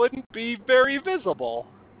dimples wouldn't be very visible.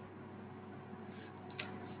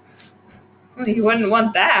 Well, you wouldn't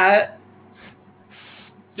want that.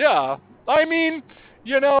 Yeah, I mean,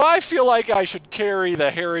 I feel like I should carry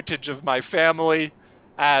the heritage of my family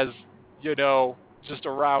as, just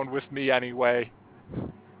around with me anyway.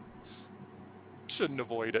 Shouldn't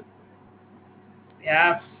avoid it.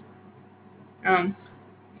 Yeah. Um.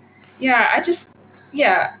 Yeah.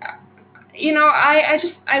 Yeah.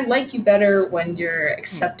 I like you better when you're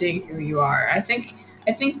Hmm. accepting who you are. I think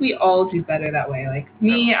we all do better that way. Like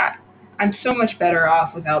Yeah. me, I'm so much better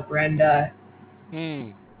off without Brenda.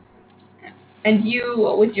 Hmm. And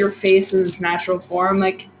you with your face in its natural form,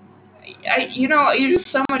 like you're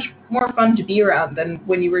just so much more fun to be around than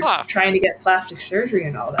when you were Ah. trying to get plastic surgery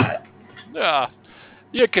and all that. Yeah.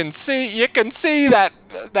 You can see that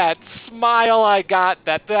smile I got,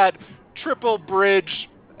 that triple bridge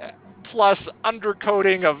plus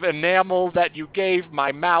undercoating of enamel that you gave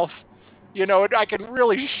my mouth. I can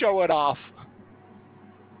really show it off.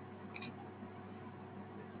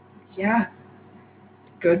 Yeah,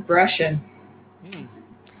 good brushing. Hmm.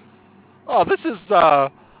 Oh, this is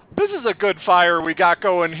a good fire we got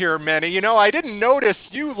going here, Manny. I didn't notice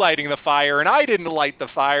you lighting the fire, and I didn't light the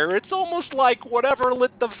fire. It's almost like whatever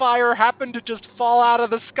lit the fire happened to just fall out of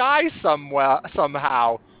the sky somewhere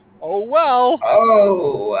somehow. Oh well.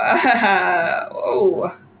 Oh,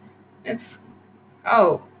 oh, it's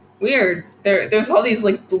oh weird. There's all these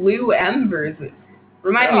like blue embers. It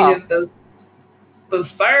remind me Yeah, of those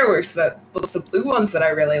fireworks, the blue ones that I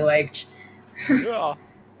really liked. yeah.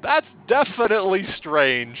 That's definitely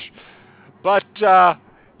strange. But I'm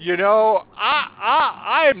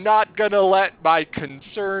not gonna let my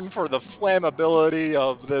concern for the flammability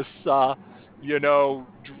of this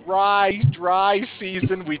dry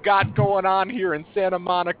season we got going on here in Santa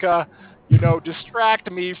Monica,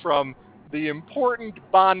 distract me from the important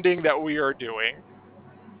bonding that we are doing.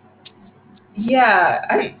 Yeah,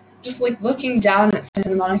 I just like looking down at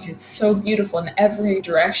Santa Monica. It's so beautiful in every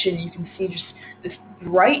direction. You can see just this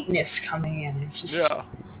brightness coming in. Yeah.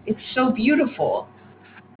 It's so beautiful.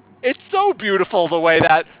 It's so beautiful the way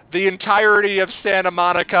that the entirety of Santa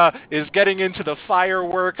Monica is getting into the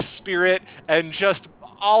fireworks spirit, and just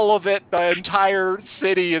all of it, the entire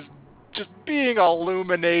city is just being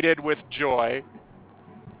illuminated with joy.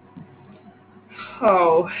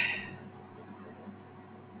 Oh,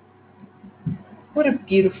 what a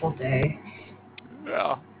beautiful day.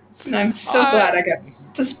 Yeah. And I'm so I glad I got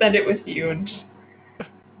to spend it with you and just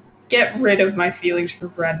get rid of my feelings for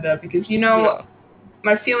Brenda because yeah.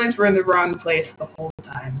 my feelings were in the wrong place the whole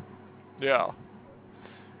time. Yeah.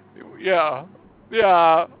 Yeah.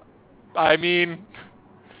 Yeah. I mean,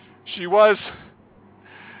 She was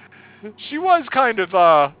kind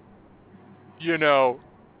of you know,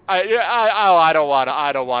 I don't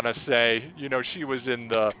want to say, she was in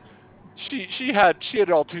the she had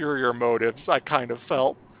ulterior motives, I kind of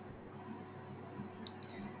felt.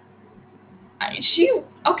 She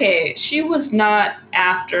okay. She was not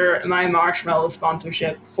after my marshmallow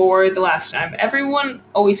sponsorship for the last time. Everyone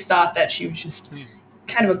always thought that she was just Hmm.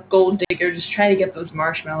 kind of a gold digger, just trying to get those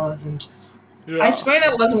marshmallows. And I Yeah. swear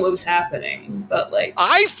that wasn't what was happening. But like,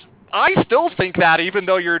 I still think that, even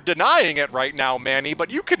though you're denying it right now, Manny,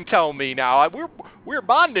 but you can tell me now. We're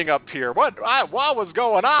bonding up here. What was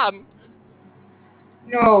going on?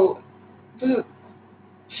 no, the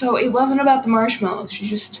so it wasn't about the marshmallows. She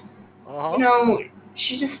just, you Uh-huh. know,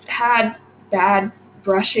 she just had bad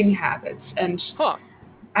brushing habits, and Huh.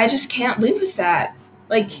 I just can't live with that.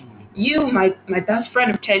 Like Hmm. you, my best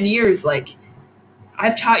friend of 10 years, like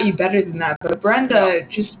I've taught you better than that, but Yeah. Brenda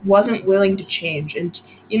just wasn't willing to change. And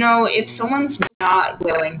if Hmm. someone's not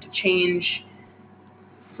willing to change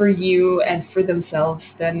for you and for themselves,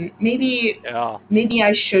 then Yeah. maybe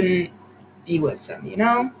I shouldn't be with them.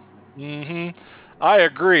 Hmm. I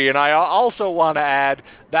agree, and I also want to add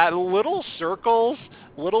that little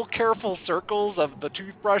careful circles of the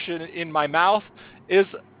toothbrush in my mouth is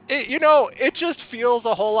it just feels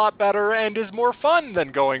a whole lot better and is more fun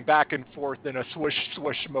than going back and forth in a swish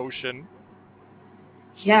swish motion.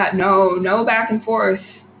 Yeah, no back and forth.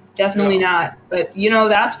 Definitely Yeah. not. But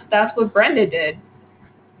that's what Brenda did.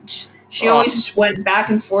 She always Oh. just went back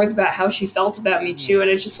and forth about how she felt about me Mm. too, and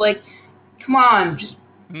it's just like, come on, just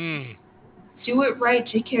Mm. do it right,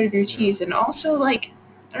 take care of your Yeah. teeth, and also like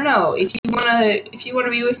I don't know if you wanna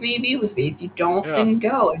be with me, be with me. If you don't, Yeah. then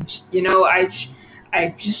go. And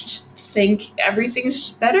I just think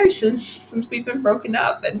everything's better since we've been broken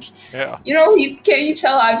up, and Yeah. you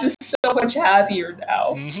tell I'm just so much happier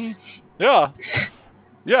now. Hmm. Yeah.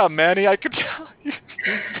 Yeah, Manny, I could tell you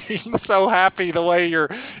seem so happy the way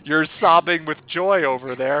you're sobbing with joy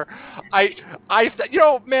over there. I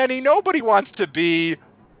Manny, nobody wants to be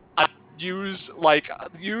a used like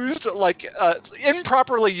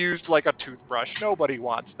improperly used like a toothbrush. Nobody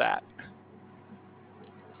wants that.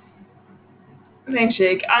 Thanks,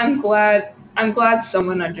 Jake. I'm glad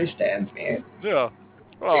someone understands me. Yeah.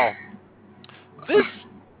 Well, this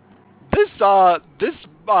this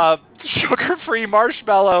sugar-free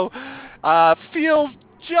marshmallow feels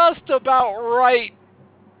just about right,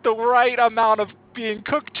 the right amount of being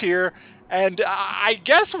cooked here. And I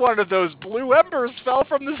guess one of those blue embers fell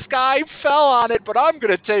from the sky, fell on it, but I'm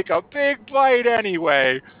going to take a big bite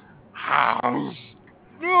anyway.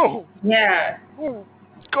 No! Yeah. Oh,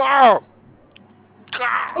 God!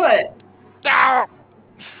 God! What? No!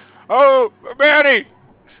 Oh, Manny!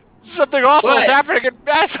 Something awful is What? happening.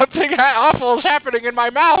 Something awful is happening in my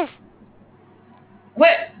mouth.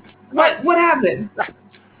 What? I, What happened?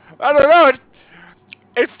 I don't know.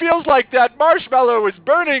 It feels like that marshmallow is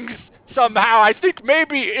burning somehow. I think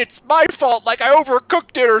maybe it's my fault, like I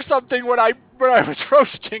overcooked it or something when I was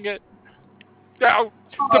roasting it. Now,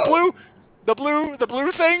 the Oh. blue the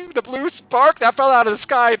blue spark that fell out of the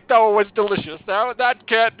sky though was delicious. Now that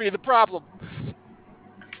can't be the problem.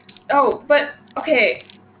 Oh, but okay.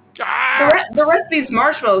 The Ah, re- the rest of these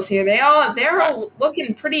marshmallows here, they're ah, all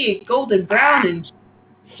looking pretty golden brown ah, and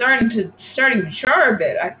starting to char a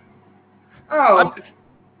bit. I'm Oh,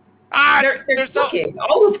 ah. they're There's so cooking,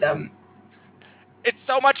 all of them. It's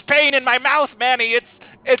so much pain in my mouth, Manny.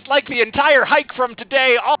 It's like the entire hike from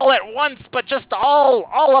today all at once, but just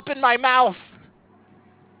all up in my mouth.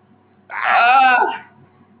 Ah, Ah.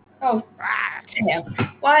 Oh, ah, damn.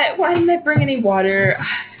 Why didn't I bring any water?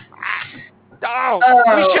 ah. Oh,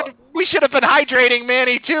 Oh. we should have been hydrating,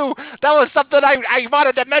 Manny, too. That was something I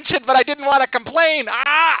wanted to mention, but I didn't want to complain.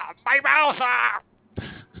 Ah, my mouth.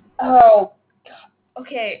 Oh.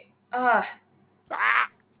 Okay. Ah,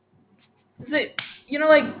 Is it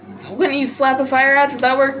like when you slap a fire out? Does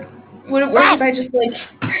that work? Would it work no, if I just like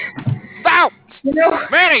no, you know?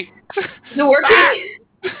 Manny. Is it working?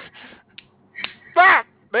 Ah, ah,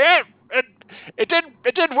 man. It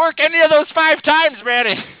didn't work any of those 5 times,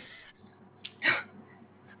 Manny. Okay,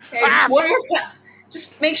 just Ah, one more time. Just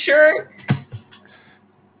make sure. ah,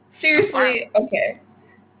 Seriously. Okay.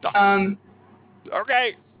 ah. Um.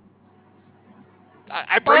 Okay.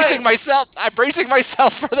 I'm bracing What? myself. I'm bracing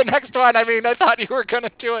myself for the next one. I mean, I thought you were gonna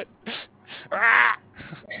do it. Ah,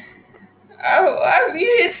 Oh, I mean,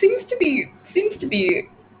 it seems to be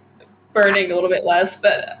burning a little bit less,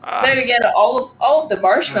 but ah, then again, all of the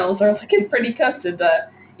marshmallows are looking pretty cooked, and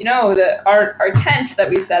our tent that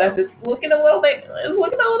we set up is looking a little bit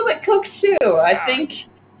cooked too. I ah. think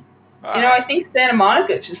I Ah, think Santa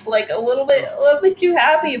Monica's just like a little bit too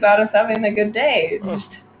happy about us having a good day. oh, Just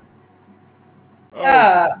oh,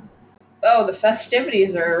 yeah. Oh, the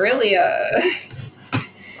festivities are really ah,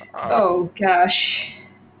 Oh gosh.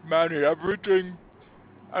 Manny, everything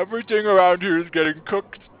around here is getting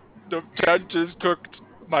cooked. The tent is cooked.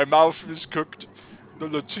 My mouth is cooked.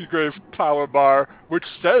 The Seagrave Power Bar, which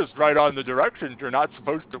says right on the directions you're not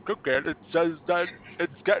supposed to cook it, it says that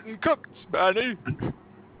it's getting cooked, Manny.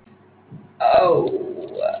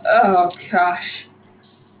 Oh gosh.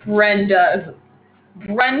 Brenda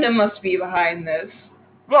Brenda must be behind this.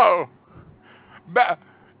 Whoa, Ma-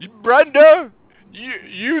 Brenda,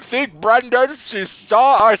 you think Brenda she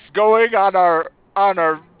saw us going on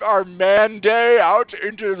our man day out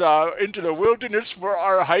into the wilderness for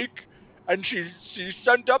our hike, and she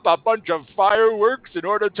sent up a bunch of fireworks in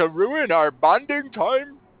order to ruin our bonding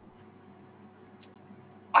time?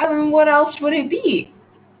 I mean, what else would it be?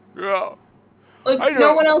 Yeah, I Like, no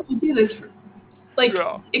don't. one else would do this. Like,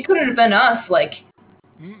 Yeah, it could have been us. Like,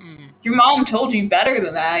 mm-mm, your mom told you better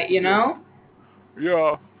than that, you yeah, know?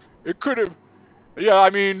 yeah. It could have. Yeah, I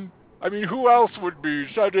mean, who else would be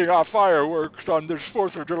setting off fireworks on this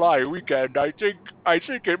Fourth of July weekend? I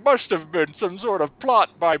think it must have been some sort of plot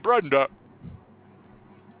by Brenda.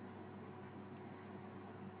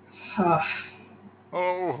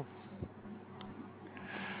 Oh,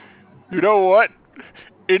 you know what?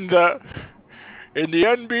 In the in the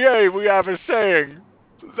NBA, we have a saying.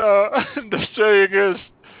 The saying is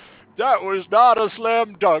that was not a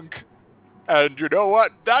slam dunk. And you know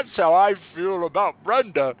what? That's how I feel about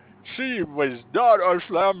Brenda. She was not a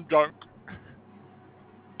slam dunk.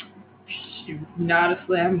 Shoot, not a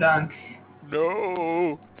slam dunk.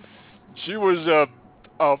 No, she was a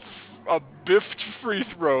biffed free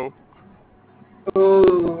throw.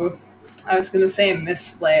 Oh, I was gonna say miss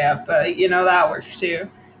layup, but that works too.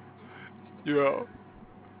 Yeah,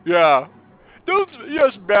 yeah. Those,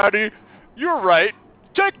 yes, Maddie, you're right.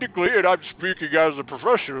 Technically, and I'm speaking as a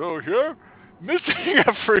professional here, missing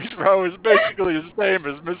a free throw is basically the same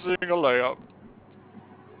as missing a layup.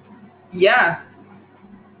 Yeah,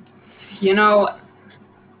 you know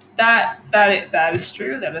that is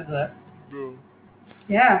true. That is a Yeah.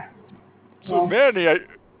 yeah. So, Well, Manny,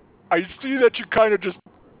 I see that you kind of just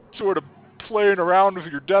sort of playing around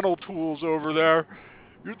with your dental tools over there.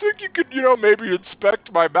 You think you could, maybe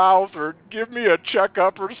inspect my mouth or give me a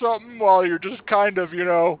checkup or something while you're just kind of,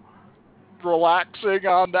 relaxing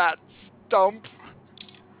on that stump?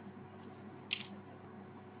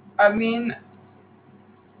 I mean,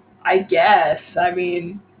 I guess. I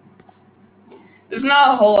mean, there's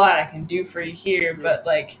not a whole lot I can do for you here, Yeah, but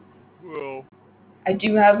like well, I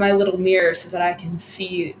do have my little mirror so that I can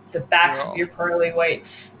see the backs of yeah, your pearly whites.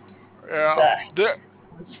 yeah.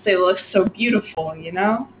 They look so beautiful, you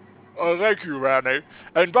know? Oh, thank you, Randy.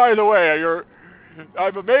 And by the way,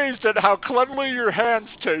 I'm amazed at how cleanly your hands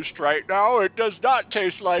taste right now. It does not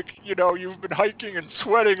taste like, you've been hiking and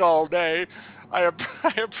sweating all day. I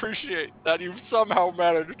appreciate that you've somehow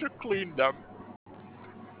managed to clean them.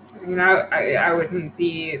 I mean, I wouldn't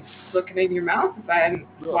be looking in your mouth if I hadn't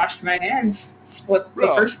Yeah, washed my hands. It's what the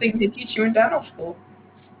yeah, first thing they teach you in dental school.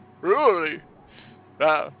 really.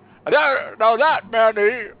 Uh, now that,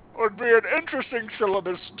 Manny, would be an interesting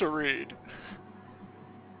syllabus to read.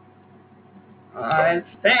 It's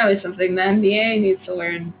apparently something the NBA needs to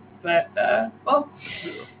learn. But, well,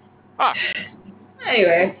 Yeah. Ah,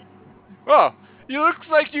 anyway. oh, you looks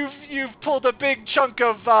like you've pulled a big chunk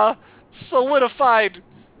of solidified,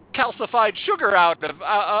 calcified sugar out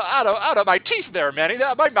of my teeth there, Manny.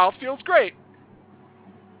 That my mouth feels great.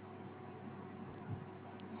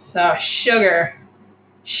 So, sugar.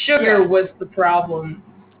 Sugar Yeah. was the problem.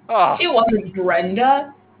 Oh, It wasn't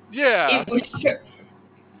Brenda. yeah. It was the,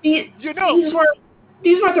 You know these were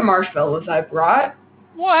these were the marshmallows I brought.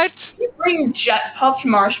 what? You bring jet puffed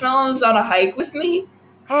marshmallows on a hike with me?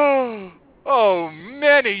 Oh, oh,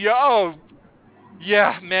 Manny. Yeah,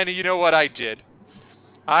 Manny. You know what I did?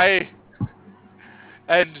 I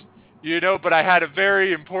and but I had a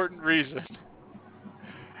very important reason,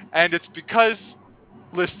 and it's because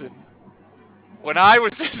listen, when I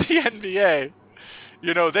was in the NBA,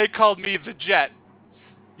 they called me the Jet,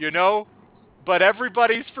 you know, but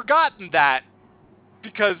everybody's forgotten that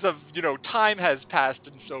because of time has passed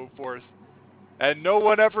and so forth, and no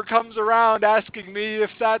one ever comes around asking me if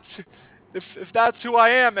that's who I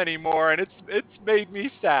am anymore, and it's made me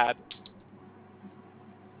sad.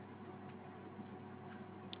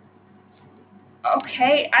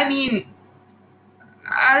 Okay, I mean,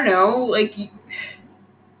 I don't know, like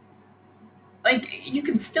you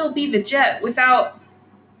can still be the jet without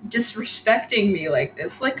disrespecting me like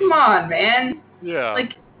this. Like, come on, man. Yeah.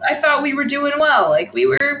 Like, I thought we were doing well. Like, we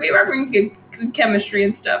were having good chemistry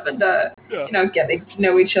and stuff, and Yeah. getting to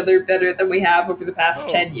know each other better than we have over the past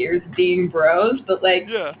Oh, 10 years being bros. But like,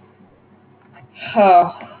 yeah.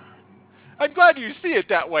 oh, I'm glad you see it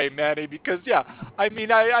that way, Manny, because yeah, I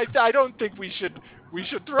mean, I don't think we should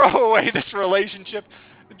throw away this relationship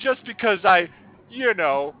just because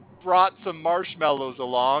brought some marshmallows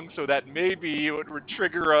along so that maybe it would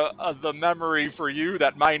trigger the memory for you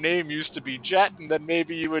that my name used to be Jet, and then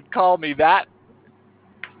maybe you would call me that,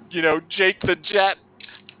 Jake the Jet.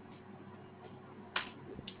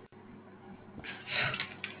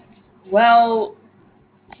 well,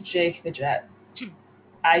 Jake the Jet.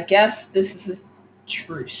 I guess this is a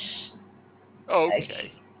truce.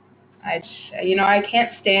 Okay. Like, I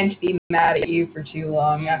can't stand to be mad at you for too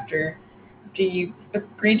long Mm, after you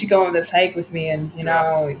agreed to go on this hike with me, and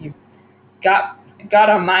yeah. you got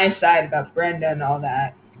on my side about Brenda and all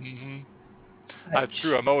that. Hmm. That's But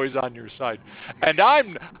true. I'm always on your side. And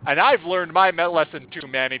I've learned my lesson too,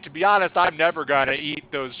 Manny. To be honest, I'm never gonna eat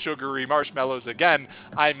those sugary marshmallows again.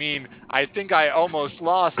 I mean, I think I almost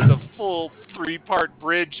lost the full three-part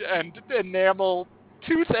bridge and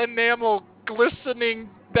tooth enamel glistening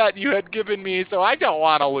that you had given me, so I don't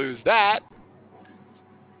want to lose that.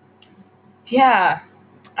 yeah,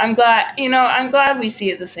 I'm glad we see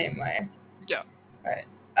it the same way. Yeah. Right.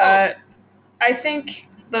 Oh, Uh, I think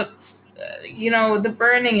the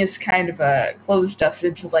burning is kind of closed us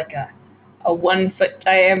into like a 1 foot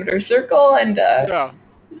diameter circle, and yeah.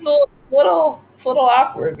 it's a little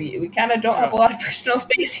awkward. We kind of don't have Yeah. a lot of personal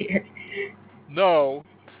space here. No.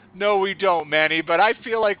 No, we don't, Manny, but I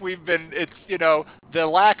feel like the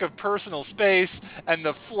lack of personal space and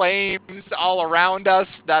the flames all around us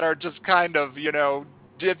that are just kind of,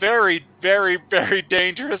 very, very, very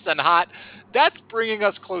dangerous and hot. That's bringing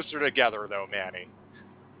us closer together, though, Manny.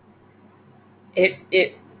 It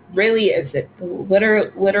really is. It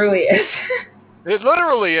literally is. It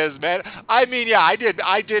literally is, man. I mean, yeah, I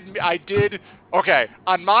did. Okay,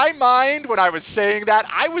 on my mind, when I was saying that,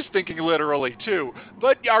 I was thinking literally too.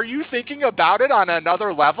 But are you thinking about it on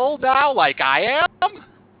another level now, like I am?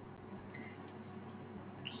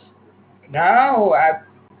 No,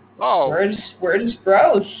 Oh, we're just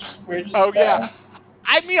bros. We're oh just yeah.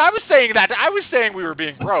 I mean, I was saying that. I was saying we were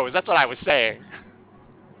being bros. That's what I was saying.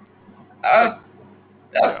 Like, uh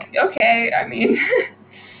yeah. okay. I mean,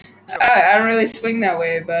 Yeah. I don't really swing that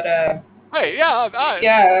way, but Hey, yeah.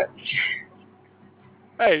 yeah,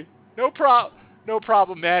 Hey, no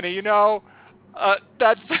problem, Manny.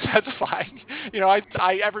 That's that's fine.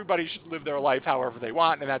 Everybody should live their life however they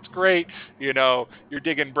want, and that's great. You're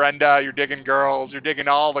digging Brenda, you're digging girls, you're digging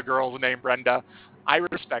all the girls named Brenda. I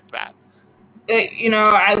respect that.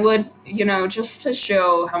 I would, just to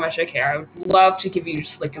show how much I care, I would love to give you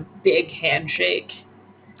just like a big handshake.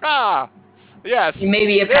 Ah, yes.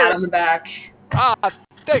 Maybe a pat There. on the back. Ah,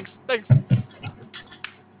 thanks,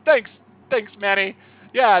 thanks, Manny.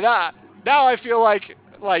 Yeah, now I feel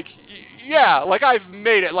yeah, like I've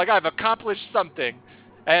made it, like I've accomplished something,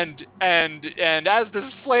 and as this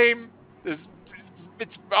flame is,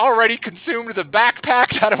 it's already consumed the backpack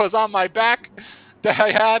that was on my back that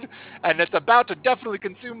I had, and it's about to definitely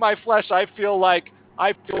consume my flesh. I feel like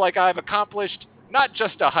I've accomplished not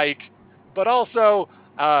just a hike, but also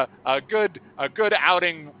a good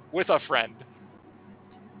outing with a friend.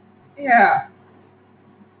 Yeah,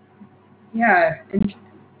 yeah. And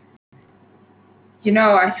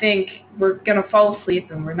I think we're gonna fall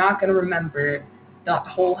asleep and we're not gonna remember that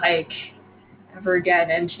whole hike ever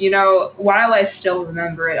again. And while I still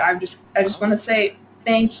remember it, I just Uh-huh. want to say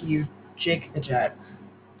thank you, Jake the Jet.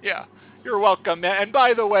 Yeah, you're welcome, man. And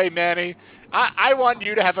by the way, Manny, I want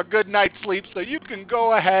you to have a good night's sleep, so you can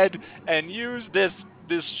go ahead and use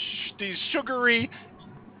these sugary,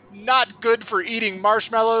 not good for eating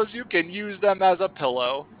marshmallows. You can use them as a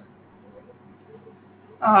pillow.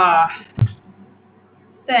 Ah,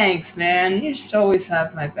 thanks, man. You just always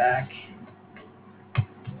have my back.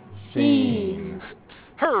 Same.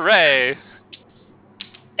 Hooray!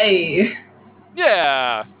 Hey,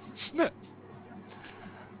 Yeah.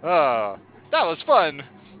 uh, that was fun.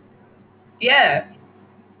 yeah,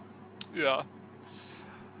 Yeah.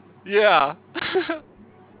 Yeah.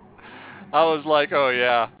 I was like, oh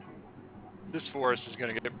yeah, this forest is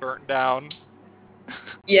gonna get burnt down.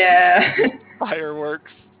 yeah.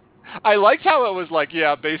 Fireworks. I liked how it was like,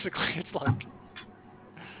 yeah, basically it's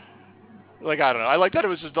like I don't know. I like that it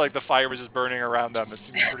was just like the fire was just burning around them. It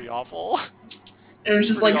seemed pretty awful. It was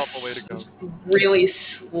just Pretty like awful way to go. really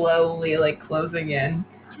slowly like closing in.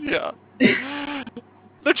 Yeah.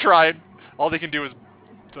 They're trying. All they can do is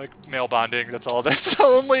like male bonding. That's all. That's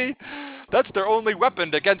their only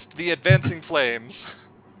weapon against the advancing flames.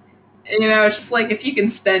 It's just like if you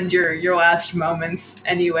can spend your last moments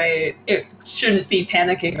anyway, it shouldn't be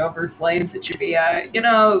panicking over flames. It should be,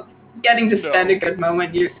 getting to spend No. a good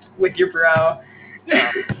moment with your bro.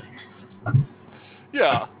 Yeah.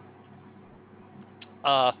 Yeah.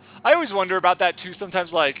 I always wonder about that too.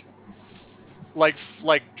 Sometimes, like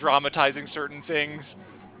dramatizing certain things.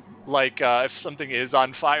 Like if something is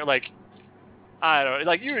on fire, like I don't know,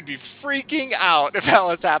 like you would be freaking out if that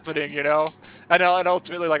was happening. And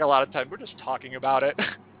ultimately, like a lot of times, we're just talking about it,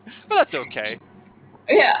 but that's okay.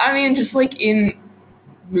 Yeah, I mean, just like in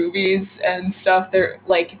movies and stuff, they're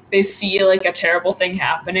like they see like a terrible thing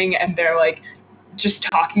happening, and they're like just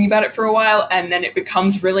talking about it for a while, and then it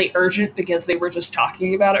becomes really urgent because they were just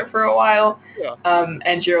talking about it for a while. Yeah.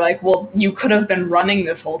 And you're like, well, you could have been running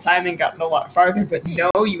this whole time and gotten a lot farther, but no,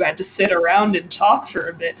 you had to sit around and talk for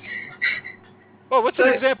a bit. Well, what's an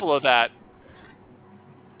So example of that?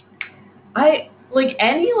 I like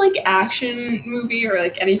any like action movie or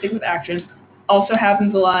like anything with action also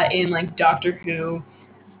happens a lot in like Doctor Who.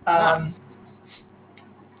 Ah. Um,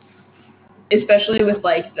 Especially with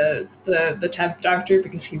like the 10th Doctor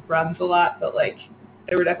because he runs a lot, but like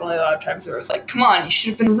there were definitely a lot of times where it was like, come on, you should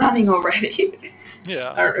have been running already.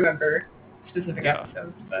 Yeah. I don't remember specific Yeah.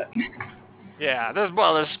 episodes, but Yeah. The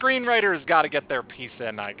screenwriters got to get their piece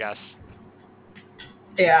in, I guess.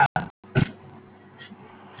 yeah.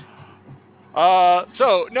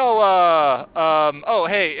 So no, oh,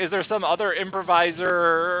 hey, is there some other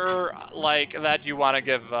improviser like that you want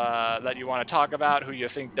to that you want to talk about who you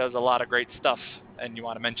think does a lot of great stuff and you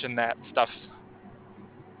want to mention that stuff?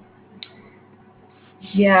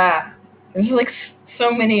 Yeah, there's like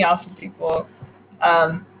so many awesome people.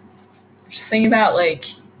 Um, just thinking about like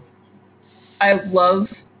I love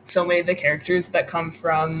so many of the characters that come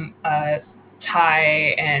from Ty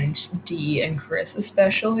and Dee and Chris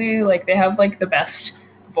especially. Like they have like the best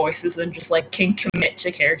voices and just like can commit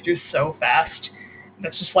to characters so fast.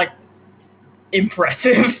 That's just like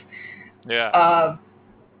impressive. Yeah. Um,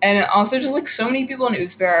 and also just like so many people in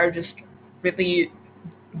Uzbek are just really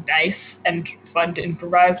nice and fun to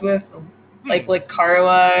improvise with. Hmm. Like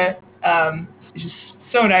Carla, is just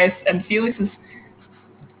so nice, and Felix is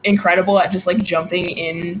incredible at just like jumping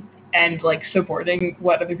in and like supporting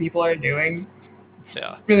what other people are doing. It's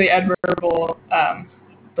Yeah. really admirable.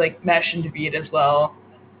 Like Mesh and David as well.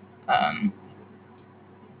 Um,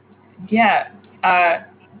 yeah.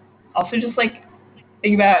 Also, just like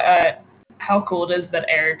think about how cool it is that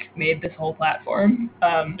Eric made this whole platform.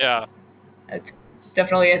 Yeah. It's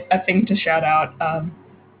definitely a thing to shout out.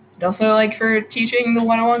 And also, like for teaching the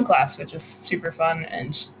 101 class, which is super fun,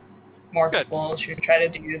 and more Good. people should try to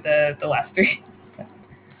do the last three.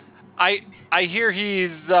 I I hear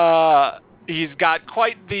he's got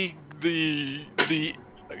quite the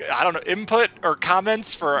I don't know, input or comments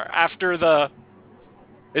for after the.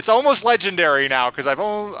 It's almost legendary now because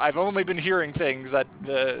I've only been hearing things that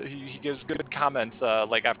he gives good comments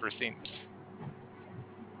like after scenes.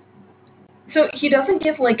 So he doesn't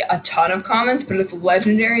give like a ton of comments, but it's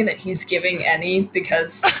legendary that he's giving any because,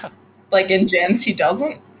 like in gens, he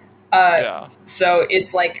doesn't. Yeah. So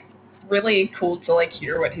it's like really cool to like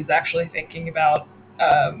hear what he's actually thinking about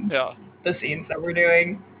Yeah. the scenes that we're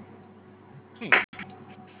doing. Hmm.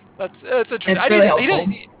 That's interesting. It's really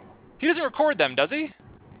helpful. He doesn't record them, does he?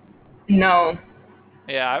 No,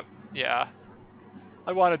 Yeah. Yeah.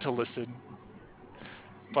 I wanted to listen,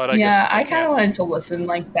 but I yeah, guess I I kind can't. of wanted to listen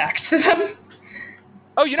like back to them.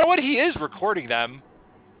 Oh, you know what? He is recording them.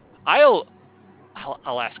 I'll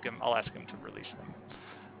I'll ask him. I'll ask him to release them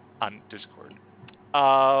on Discord.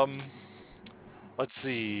 Um. Let's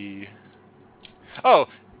see. Oh.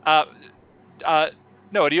 Uh. Uh.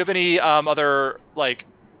 No. Do you have any other like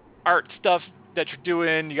art stuff that you're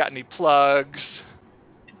doing? You got any plugs?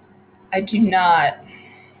 I do not.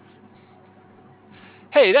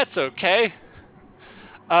 Hey, that's okay.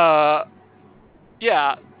 Uh,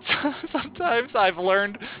 yeah. Sometimes I've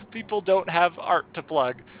learned people don't have art to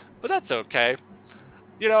plug, but that's okay.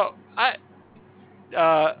 You know, I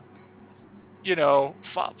uh,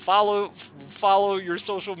 follow your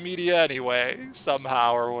social media anyway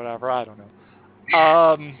somehow or whatever. I don't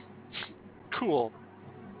know. Cool.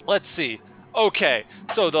 Let's see. Okay,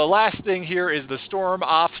 so the last thing here is the storm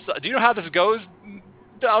off. Do you know how this goes?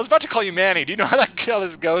 I was about to call you Manny. Do you know how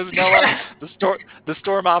this goes, Noah? The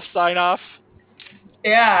storm off sign off.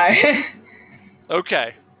 Yeah.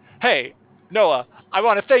 Okay. Hey, Noah, I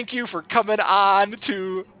want to thank you for coming on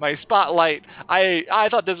to my spotlight. I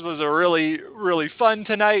thought this was a really fun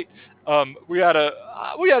tonight. We had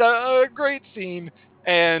a great scene.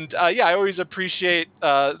 And yeah, I always appreciate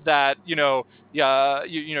that. Yeah,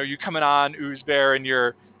 you coming on Oozbear, and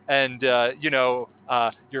you're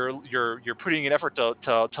putting an effort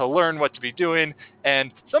to learn what to be doing.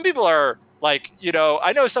 And some people are like,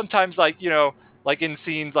 I know sometimes, like, like in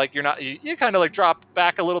scenes, like you kind of like drop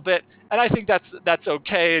back a little bit, and I think that's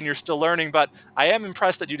okay, and you're still learning. But I am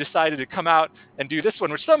impressed that you decided to come out and do this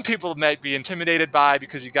one, which some people might be intimidated by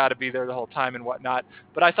because you got to be there the whole time and whatnot.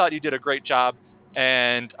 But I thought you did a great job,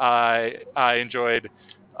 and I enjoyed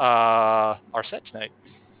our set tonight.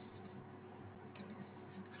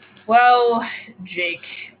 Well, Jake,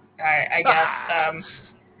 I guess Ah!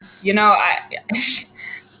 you know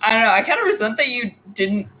I don't know. I kind of resent that you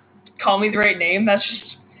didn't call me the right name. That's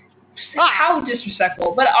just Ah! how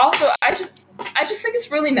disrespectful. But also, I just think it's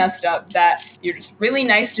really messed up that you're just really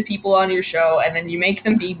nice to people on your show, and then you make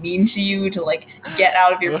them be mean to you to like get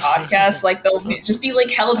out of your podcast. Like just be like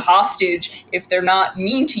held hostage if they're not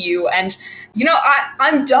mean to you. And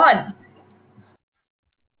I'm done.